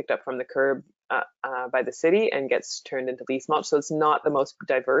stuff gets picked up from the curb by the city and gets turned into leaf mulch. So it's not the most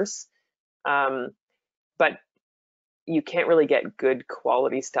diverse, but you can't really get good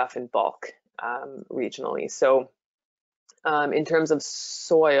quality stuff in bulk regionally. So in terms of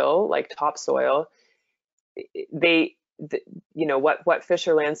soil, like topsoil, what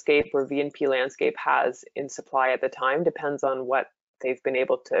Fisher Landscape or V&P Landscape has in supply at the time depends on what they've been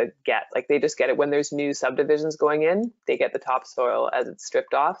able to get. Like, they just get it when there's new subdivisions going in. They get the topsoil as it's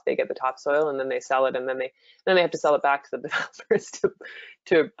stripped off. They get the topsoil and then they sell it, and then they have to sell it back to the developers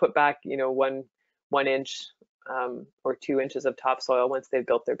to put back 1 inch or 2 inches of topsoil once they've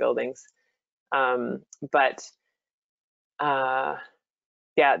built their buildings.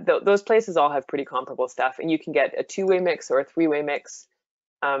 Yeah, those places all have pretty comparable stuff, and you can get a 2-way mix or a 3-way mix,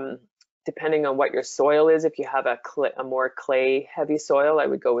 depending on what your soil is. If you have a more clay heavy soil, I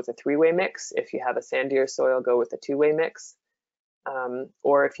would go with a 3-way mix. If you have a sandier soil, go with a 2-way mix.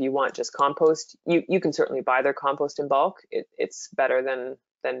 Or if you want just compost, you can certainly buy their compost in bulk. It's better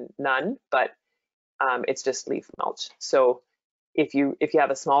than none, but it's just leaf mulch. So if you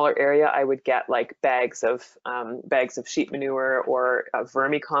have a smaller area, I would get like bags of sheep manure or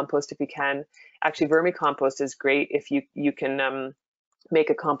vermicompost if you can. Actually, vermicompost is great if you can make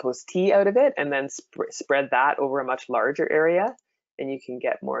a compost tea out of it and then spread that over a much larger area, and you can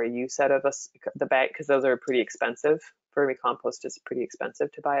get more use out of the bag, because those are pretty expensive. Vermicompost is pretty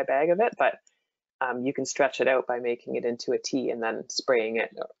expensive to buy a bag of it, but you can stretch it out by making it into a tea and then spraying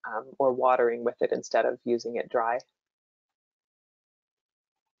it or watering with it instead of using it dry.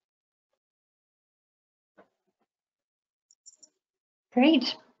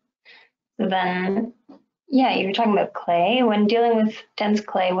 Great. So then, yeah, you were talking about clay. When dealing with dense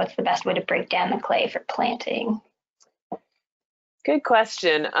clay, what's the best way to break down the clay for planting? Good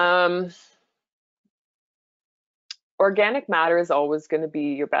question. organic matter is always going to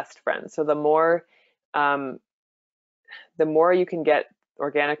be your best friend. So the more you can get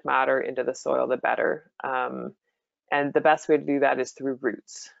organic matter into the soil, the better. And the best way to do that is through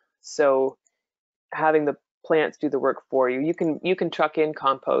roots. So having the plants do the work for you. You can truck in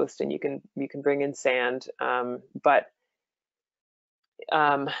compost and you can bring in sand, but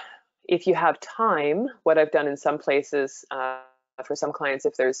if you have time, what I've done in some places for some clients,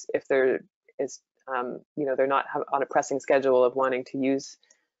 if there is they're not on a pressing schedule of wanting to use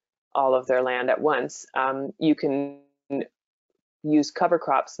all of their land at once, you can use cover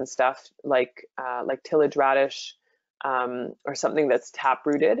crops and stuff like tillage radish or something that's tap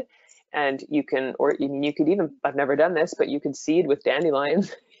rooted. And you could even, I've never done this, but you could seed with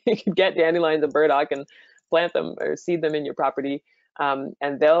dandelions. You could get dandelions and burdock and plant them or seed them in your property, and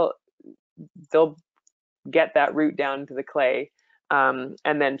they'll get that root down into the clay, and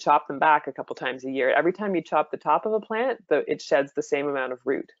then chop them back a couple times a year. Every time you chop the top of a plant, it sheds the same amount of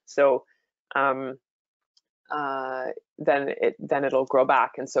root. So then it'll grow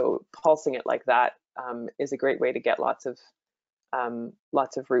back. And so pulsing it like that is a great way to get lots of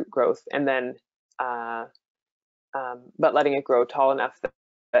root growth, and then but letting it grow tall enough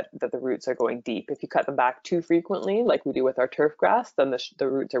that the roots are going deep. If you cut them back too frequently, like we do with our turf grass, then the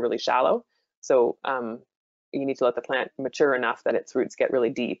roots are really shallow. So you need to let the plant mature enough that its roots get really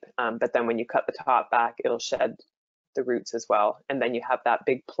deep. But then when you cut the top back, it'll shed the roots as well. And then you have that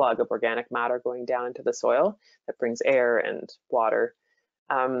big plug of organic matter going down into the soil that brings air and water.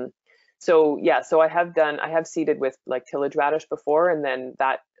 So I have seeded with like tillage radish before, and then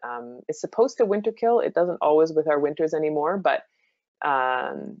that is supposed to winter kill. It doesn't always with our winters anymore, but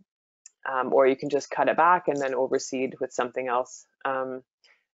or you can just cut it back and then overseed with something else.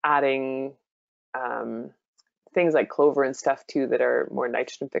 Adding things like clover and stuff too that are more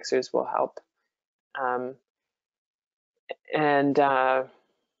nitrogen fixers will help.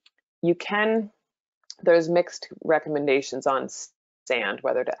 There's mixed recommendations on sand,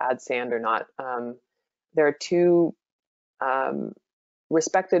 whether to add sand or not. There are two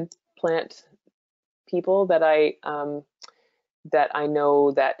respected plant people that I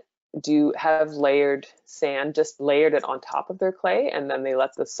know that do have layered sand, just layered it on top of their clay, and then they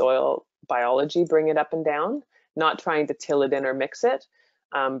let the soil biology bring it up and down, not trying to till it in or mix it,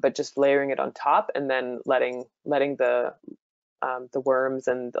 but just layering it on top and then letting the worms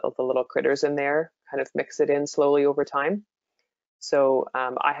and the little critters in there kind of mix it in slowly over time. So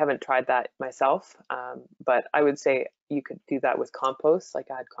I haven't tried that myself, but I would say you could do that with compost, like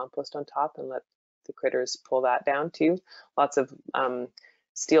add compost on top and let the critters pull that down too. Lots of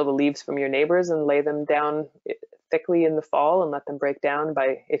steal the leaves from your neighbors and lay them down thickly in the fall and let them break down.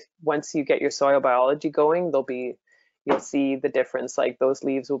 Once you get your soil biology going, you'll see the difference. Like those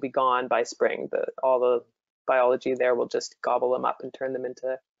leaves will be gone by spring. All the biology there will just gobble them up and turn them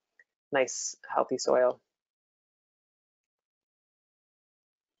into nice, healthy soil.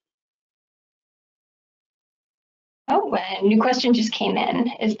 Oh, a new question just came in.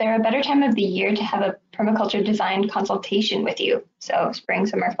 Is there a better time of the year to have a permaculture design consultation with you? So spring,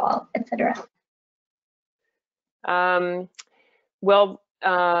 summer, fall, etc.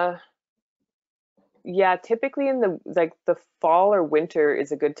 Yeah, typically in the fall or winter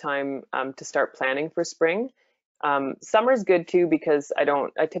is a good time to start planning for spring. Summer is good too because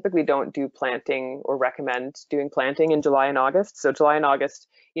I typically don't do planting or recommend doing planting in July and August. So July and August,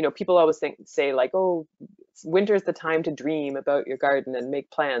 people always say like, oh, winter's the time to dream about your garden and make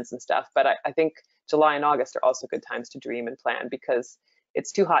plans and stuff. But I think July and August are also good times to dream and plan because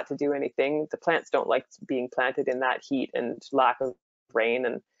it's too hot to do anything. The plants don't like being planted in that heat and lack of rain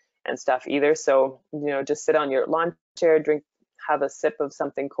and stuff either. So, just sit on your lawn chair, have a sip of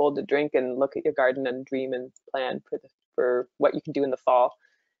something cold to drink and look at your garden and dream and plan for what you can do in the fall.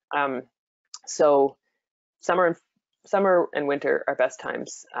 So summer and winter are best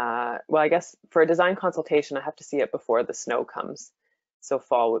times. Well, I guess for a design consultation, I have to see it before the snow comes. So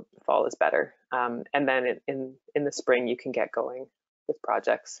fall is better. And then in the spring, you can get going with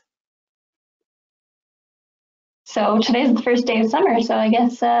projects. So today's the first day of summer, so I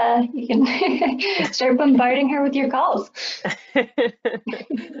guess you can start bombarding her with your calls.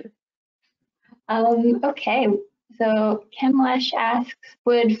 Okay, so Kemlesh asks,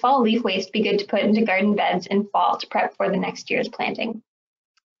 would fall leaf waste be good to put into garden beds in fall to prep for the next year's planting?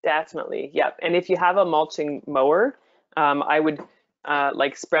 Definitely, yep. And if you have a mulching mower, I would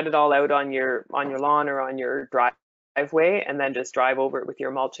spread it all out on your lawn or on your driveway, and then just drive over it with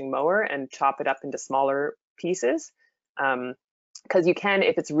your mulching mower and chop it up into smaller pieces. Because you can,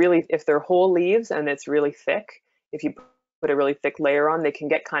 if they're whole leaves and it's really thick, if you put a really thick layer on, they can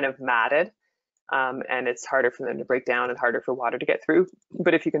get kind of matted. and it's harder for them to break down and harder for water to get through.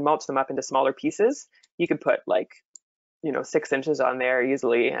 But if you can mulch them up into smaller pieces, you could put like, 6 inches on there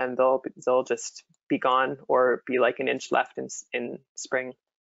easily, and they'll just be gone or be like an inch left in spring.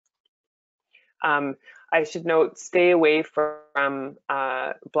 I should note, stay away from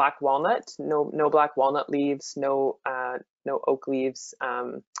black walnut. No black walnut leaves. No oak leaves.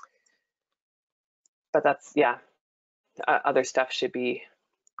 But that's, yeah. Other stuff should be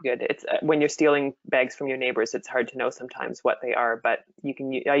good. It's when you're stealing bags from your neighbors, it's hard to know sometimes what they are. But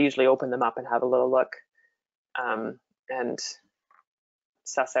I usually open them up and have a little look, and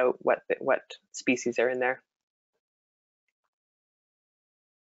suss out what species are in there.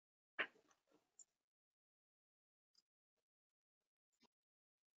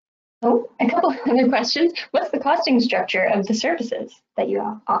 Oh, a couple of other questions. What's the costing structure of the services that you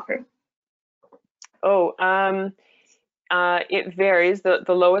offer? Oh, it varies. The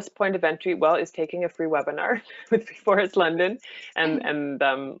lowest point of entry, well, is taking a free webinar with Forest London and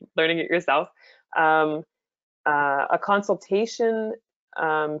learning it yourself. A consultation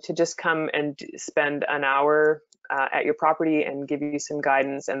to just come and spend an hour at your property and give you some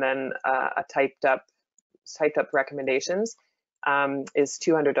guidance, and then a typed up recommendations is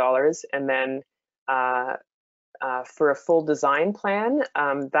 $200, and then for a full design plan,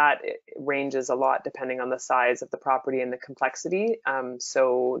 that ranges a lot depending on the size of the property and the complexity.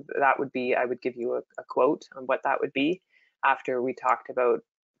 So that would be, I would give you a quote on what that would be after we talked about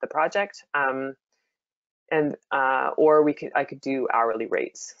the project. Or I could do hourly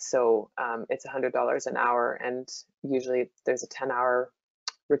rates. So it's $100 an hour, and usually there's a 10-hour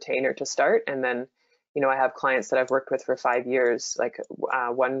retainer to start. And then, I have clients that I've worked with for 5 years. Like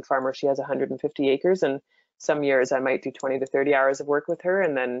one farmer, she has 150 acres, and some years I might do 20 to 30 hours of work with her,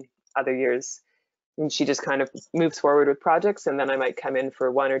 and then other years she just kind of moves forward with projects, and then I might come in for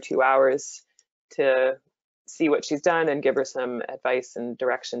 1 or 2 hours to see what she's done and give her some advice and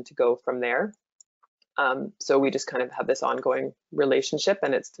direction to go from there. So we just kind of have this ongoing relationship,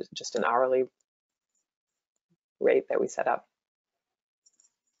 and it's just an hourly rate that we set up.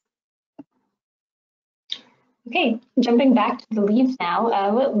 Okay, jumping back to the leaves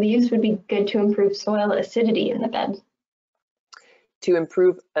now, what leaves would be good to improve soil acidity in the bed? To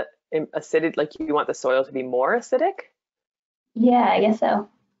improve acidity, like you want the soil to be more acidic? Yeah, I guess so.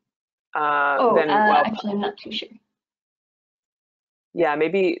 Well, actually, I'm not too sure. Yeah,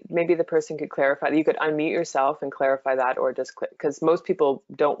 maybe the person could clarify. You could unmute yourself and clarify that, or just click, because most people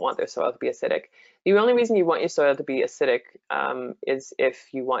don't want their soil to be acidic. The only reason you want your soil to be acidic is if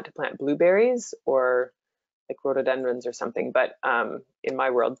you want to plant blueberries or like rhododendrons or something. But in my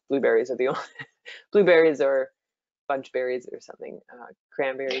world, blueberries are the only blueberries or bunchberries or something,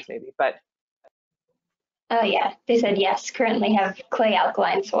 cranberries maybe. But oh yeah, they said yes. Currently have clay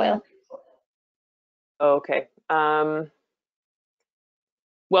alkaline soil. Okay.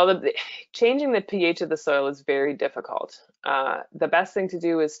 Well, changing the pH of the soil is very difficult. The best thing to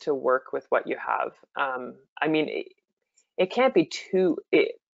do is to work with what you have. I mean, it can't be too,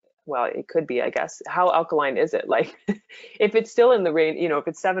 well, it could be, I guess. How alkaline is it? Like, if it's still in the range, if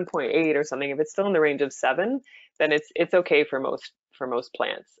it's 7.8 or something, if it's still in the range of 7, then it's okay for most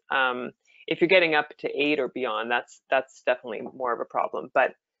plants. If you're getting up to 8 or beyond, that's definitely more of a problem.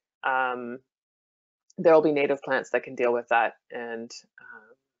 But there'll be native plants that can deal with that, and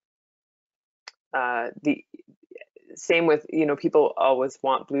the same with, people always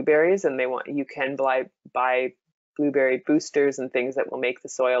want blueberries, and you can buy blueberry boosters and things that will make the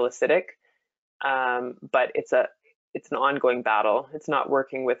soil acidic, but it's an ongoing battle. It's not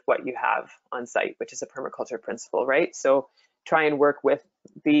working with what you have on site, which is a permaculture principle, right? So try and work with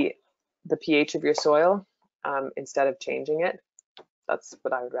the pH of your soil instead of changing it. That's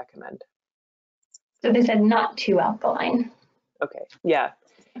what I would recommend. So they said not too alkaline. Okay, yeah.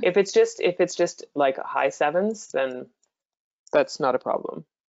 If it's just like high 7s, then that's not a problem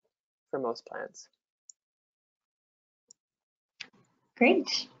for most plants.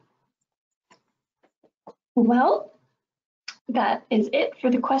 Great. Well, that is it for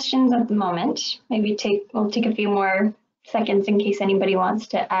the questions at the moment. Maybe we'll take a few more seconds in case anybody wants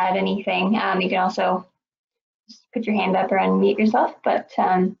to add anything. You can also just put your hand up or unmute yourself, but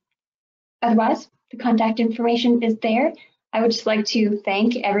otherwise, the contact information is there. I would just like to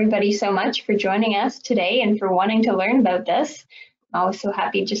thank everybody so much for joining us today and for wanting to learn about this. I'm always so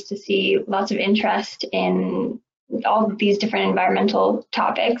happy just to see lots of interest in all of these different environmental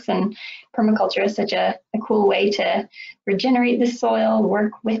topics, and permaculture is such a cool way to regenerate the soil,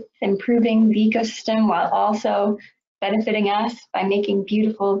 work with improving the ecosystem while also benefiting us by making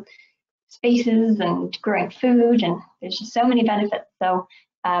beautiful spaces and growing food, and there's just so many benefits. So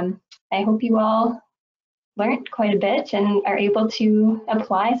I hope you all learned quite a bit and are able to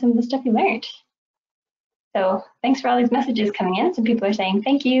apply some of the stuff you learned. So thanks for all these messages coming in. Some people are saying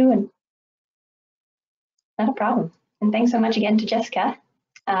thank you, and not a problem. And thanks so much again to Jessica.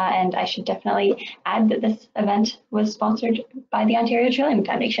 And I should definitely add that this event was sponsored by the Ontario Trillium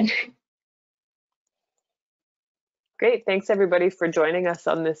Foundation. Great, thanks everybody for joining us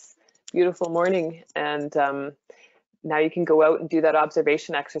on this beautiful morning. And now you can go out and do that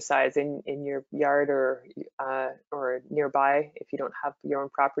observation exercise in your yard or nearby if you don't have your own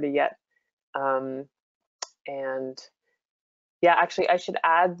property yet. And yeah, actually, I should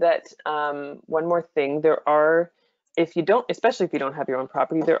add that one more thing. There are, especially if you don't have your own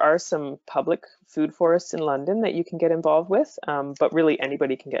property, there are some public food forests in London that you can get involved with. But really,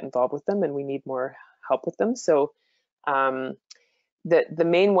 anybody can get involved with them, and we need more help with them. So the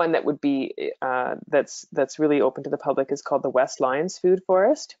main one that would be that's really open to the public is called the West Lions Food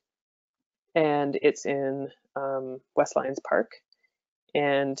Forest, and it's in West Lions Park,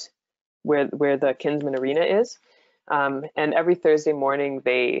 and where the Kinsman Arena is. And every Thursday morning,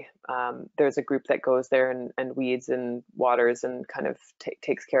 there's a group that goes there and weeds and waters and kind of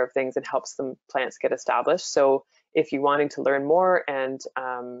takes care of things and helps the plants get established. So if you're wanting to learn more and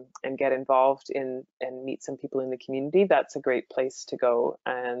get involved and meet some people in the community, that's a great place to go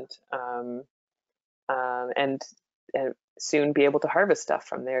and soon be able to harvest stuff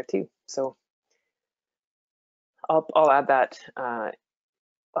from there too. So I'll add that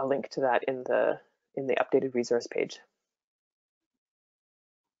a link to that in the updated resource page.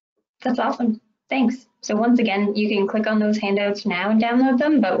 That's awesome. Thanks. So once again, you can click on those handouts now and download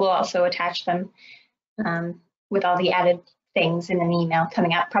them, but we'll also attach them with all the added things in an email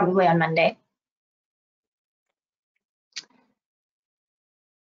coming out probably on Monday.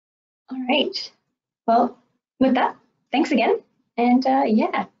 All right. Well, with that, thanks again. And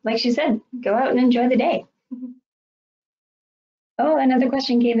yeah, like she said, go out and enjoy the day. Oh, another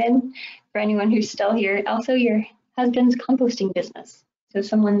question came in for anyone who's still here. Also, your husband's composting business. So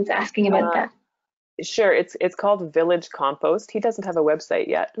someone's asking about that. Sure, it's called Village Compost. He doesn't have a website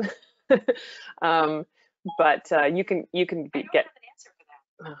yet, but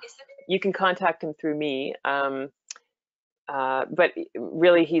you can contact him through me. But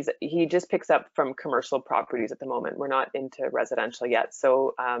really, he just picks up from commercial properties at the moment. We're not into residential yet.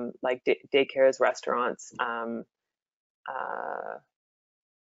 So like daycares, restaurants,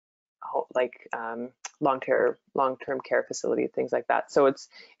 like long-term care facility, things like that. So it's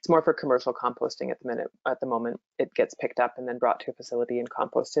more for commercial composting at the moment. It gets picked up and then brought to a facility and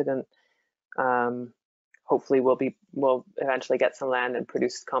composted, and hopefully we'll eventually get some land and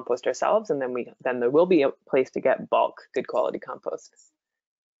produce compost ourselves, and then there will be a place to get bulk good quality compost.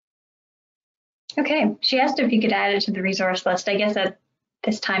 Okay, she asked if you could add it to the resource list. I guess at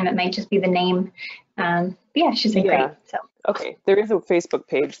this time it might just be the name. Yeah, she's like, great. So okay, there is a Facebook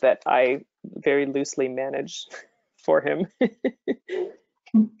page that I very loosely manage for him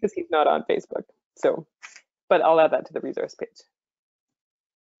because he's not on Facebook. So, but I'll add that to the resource page.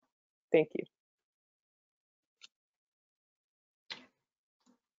 Thank you.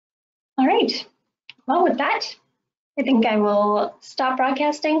 All right. Well, with that, I think I will stop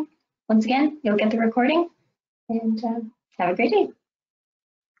broadcasting. Once again, you'll get the recording, and have a great day.